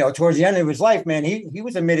 Towards the end of his life, man, he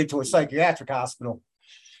was admitted to a psychiatric hospital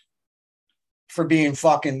for being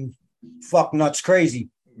fuck nuts crazy.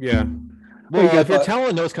 Yeah. Well, if you're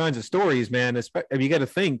telling those kinds of stories, man, you got to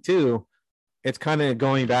think too, it's kind of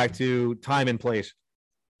going back to time and place.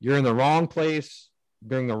 You're in the wrong place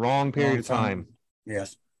during the wrong period of time.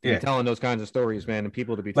 Yes. Yeah. Telling those kinds of stories, man, and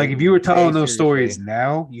people to be like if you were telling those stories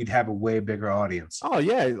now, you'd have a way bigger audience. Oh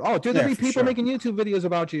yeah. Oh, dude, there'd be people making YouTube videos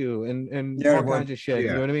about you and all kinds of shit. Yeah.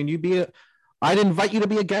 You know what I mean? I'd invite you to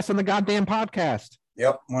be a guest on the goddamn podcast.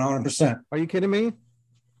 Yep, 100%. Are you kidding me? You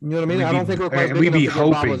know what I mean? I don't think we're quite big enough to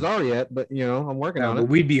get Bob Lazar yet, but I'm working on it.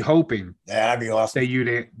 We'd be hoping that'd be awesome that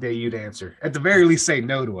you'd answer. At the very least, say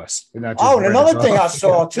no to us. And another thing I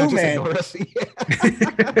saw too, man.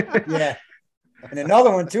 Yeah. And another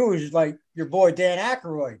one too is like your boy Dan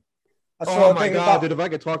Aykroyd. I saw oh my god, dude! If I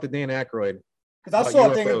could talk to Dan Aykroyd, because I saw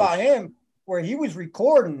a thing about him where he was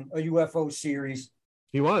recording a UFO series.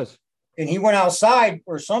 He was, and he went outside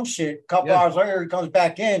or some shit. A couple hours later, he comes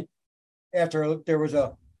back in after there was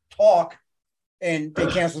a talk, and they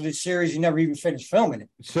canceled his series. He never even finished filming it.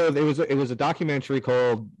 So it was a documentary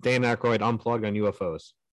called Dan Aykroyd Unplugged on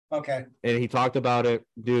UFOs. Okay, and he talked about it,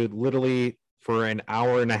 dude. Literally. For an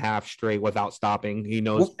hour and a half straight without stopping. He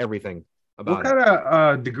knows everything about it. What kind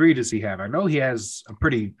of degree does he have? I know he has a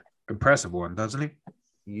pretty impressive one, doesn't he?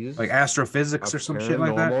 He's like astrophysics or some shit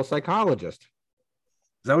like that? Paranormal psychologist. Is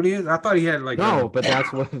that what he is? I thought he had but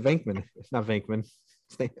that's what Venkman. It's not Venkman.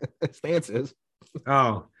 Stance is.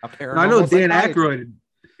 Oh. I know Dan Aykroyd,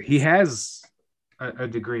 he has a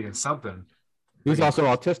degree in something. He's also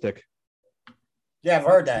autistic. Yeah, I've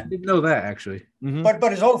heard that. I didn't know that actually. Mm-hmm.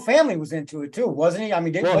 But his whole family was into it too, wasn't he? I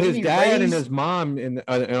mean, his dad and his mom and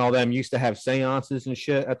all them used to have seances and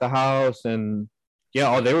shit at the house, and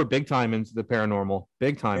they were big time into the paranormal,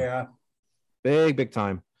 big time. Yeah, big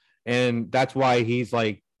time, and that's why he's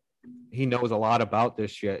like, he knows a lot about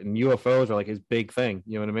this shit, and UFOs are like his big thing.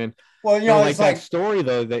 You know what I mean? Well, it's like that story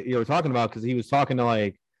though that you were talking about, because he was talking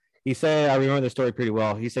to he said, I remember the story pretty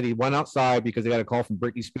well. He said he went outside because he got a call from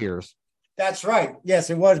Britney Spears. That's right. Yes,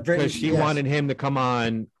 it was Britney. Because she wanted him to come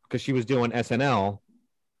on because she was doing SNL,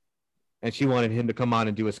 and she wanted him to come on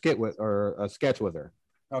and do a sketch with her.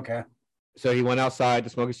 Okay. So he went outside to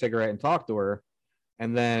smoke a cigarette and talk to her,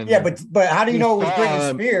 and then but how do you know it was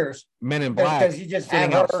Britney Spears? Men in Black. Because he just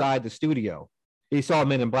sitting outside the studio. He saw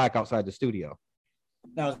Men in Black outside the studio.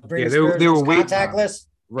 Now Britney Spears they were contactless.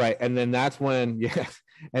 Right, and then that's when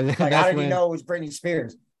and then how did he know it was Britney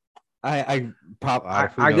Spears? I got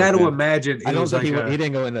to imagine. I don't think he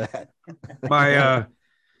didn't go into that.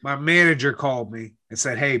 My manager called me and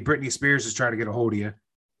said, "Hey, Britney Spears is trying to get a hold of you.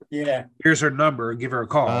 Yeah, here's her number. Give her a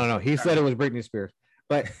call." I don't know. He said it was Britney Spears,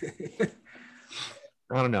 but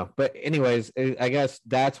I don't know. But anyways, I guess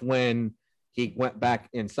that's when he went back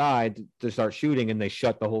inside to start shooting, and they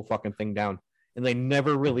shut the whole fucking thing down, and they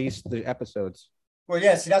never released the episodes. Well,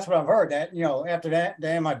 yeah, see, that's what I've heard. That after that,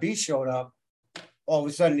 the MIB showed up. All of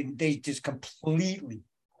a sudden, they just completely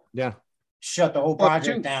shut the whole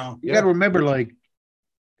project down. You got to remember,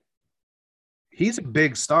 he's a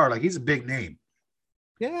big star. He's a big name.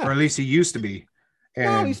 Yeah. Or at least he used to be. And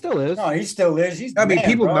no, he still is. No, he still is.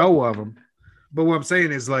 People know of him. But what I'm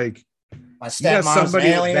saying is, my you got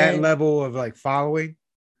somebody at that level of, following,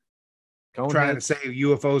 trying to say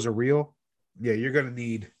UFOs are real. Yeah, you're going to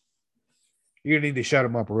need to shut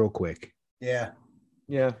them up real quick. Yeah.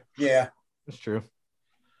 Yeah. Yeah. That's true.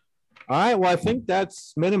 All right. Well, I think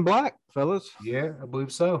that's Men in Black, fellas. Yeah, I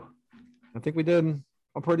believe so. I think we did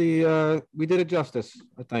we did it justice,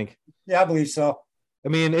 I think. Yeah, I believe so. I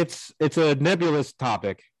mean, it's a nebulous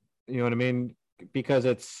topic. You know what I mean? Because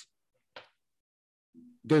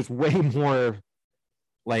there's way more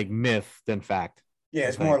myth than fact. Yeah,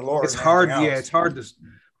 it's more lore. It's hard. Yeah, it's hard to.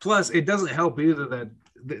 Plus, it doesn't help either that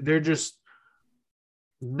they're just.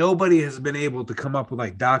 Nobody has been able to come up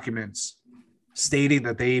with documents stating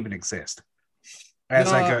that they even exist. as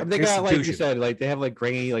No, like a they got, like you institution. said, like they have like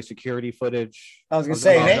grainy like security footage. I was gonna of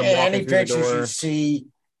say, them walking any through the pictures door. you see,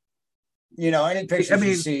 any pictures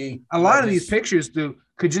you see, a lot of just- these pictures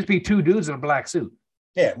could just be two dudes in a black suit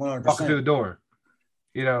yeah, walking 100%. through the door.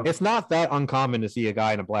 You know, It's not that uncommon to see a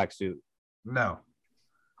guy in a black suit. no.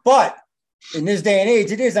 But in this day and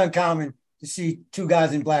age, it is uncommon to see two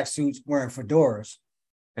guys in black suits wearing fedoras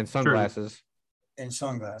And sunglasses, and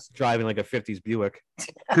sunglasses. driving like a 50s Buick.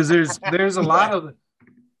 Because there's a lot of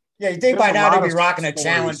Yeah, you think There's by a now lot they'd be of rocking a stories.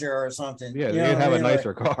 Challenger or something. Yeah, You they'd know what have I a mean?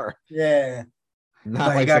 nicer car. Yeah. Not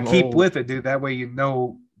you like gotta some keep old- with it, dude. That way you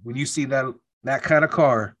know when you see that kind of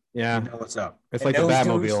car, Yeah, you know what's up. it's And like the those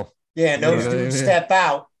Batmobile. Yeah, and those Yeah. dudes step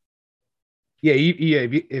out. Yeah,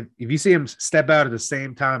 if you see him step out at the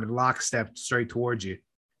same time and lockstep straight towards you,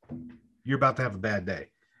 you're about to have a bad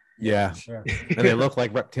day. Yeah, Sure. and they look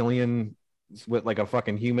like reptilian with like a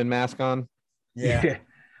fucking human mask on. Yeah.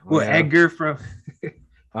 Well, Yeah. Edgar from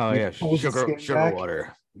Oh yeah, Pulls his skin sugar back.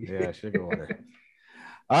 water. Yeah, sugar water.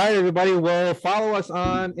 All right, everybody. Well, follow us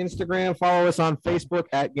on Instagram. Follow us on Facebook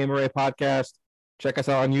at Game Array Podcast. Check us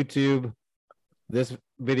out on YouTube. This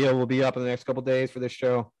video will be up in the next couple days for this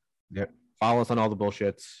show. Yep. Follow us on all the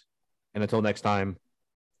bullshits. And until next time,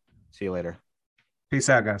 see you later. Peace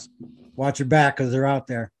out, guys. Watch your back because they're out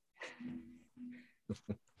there.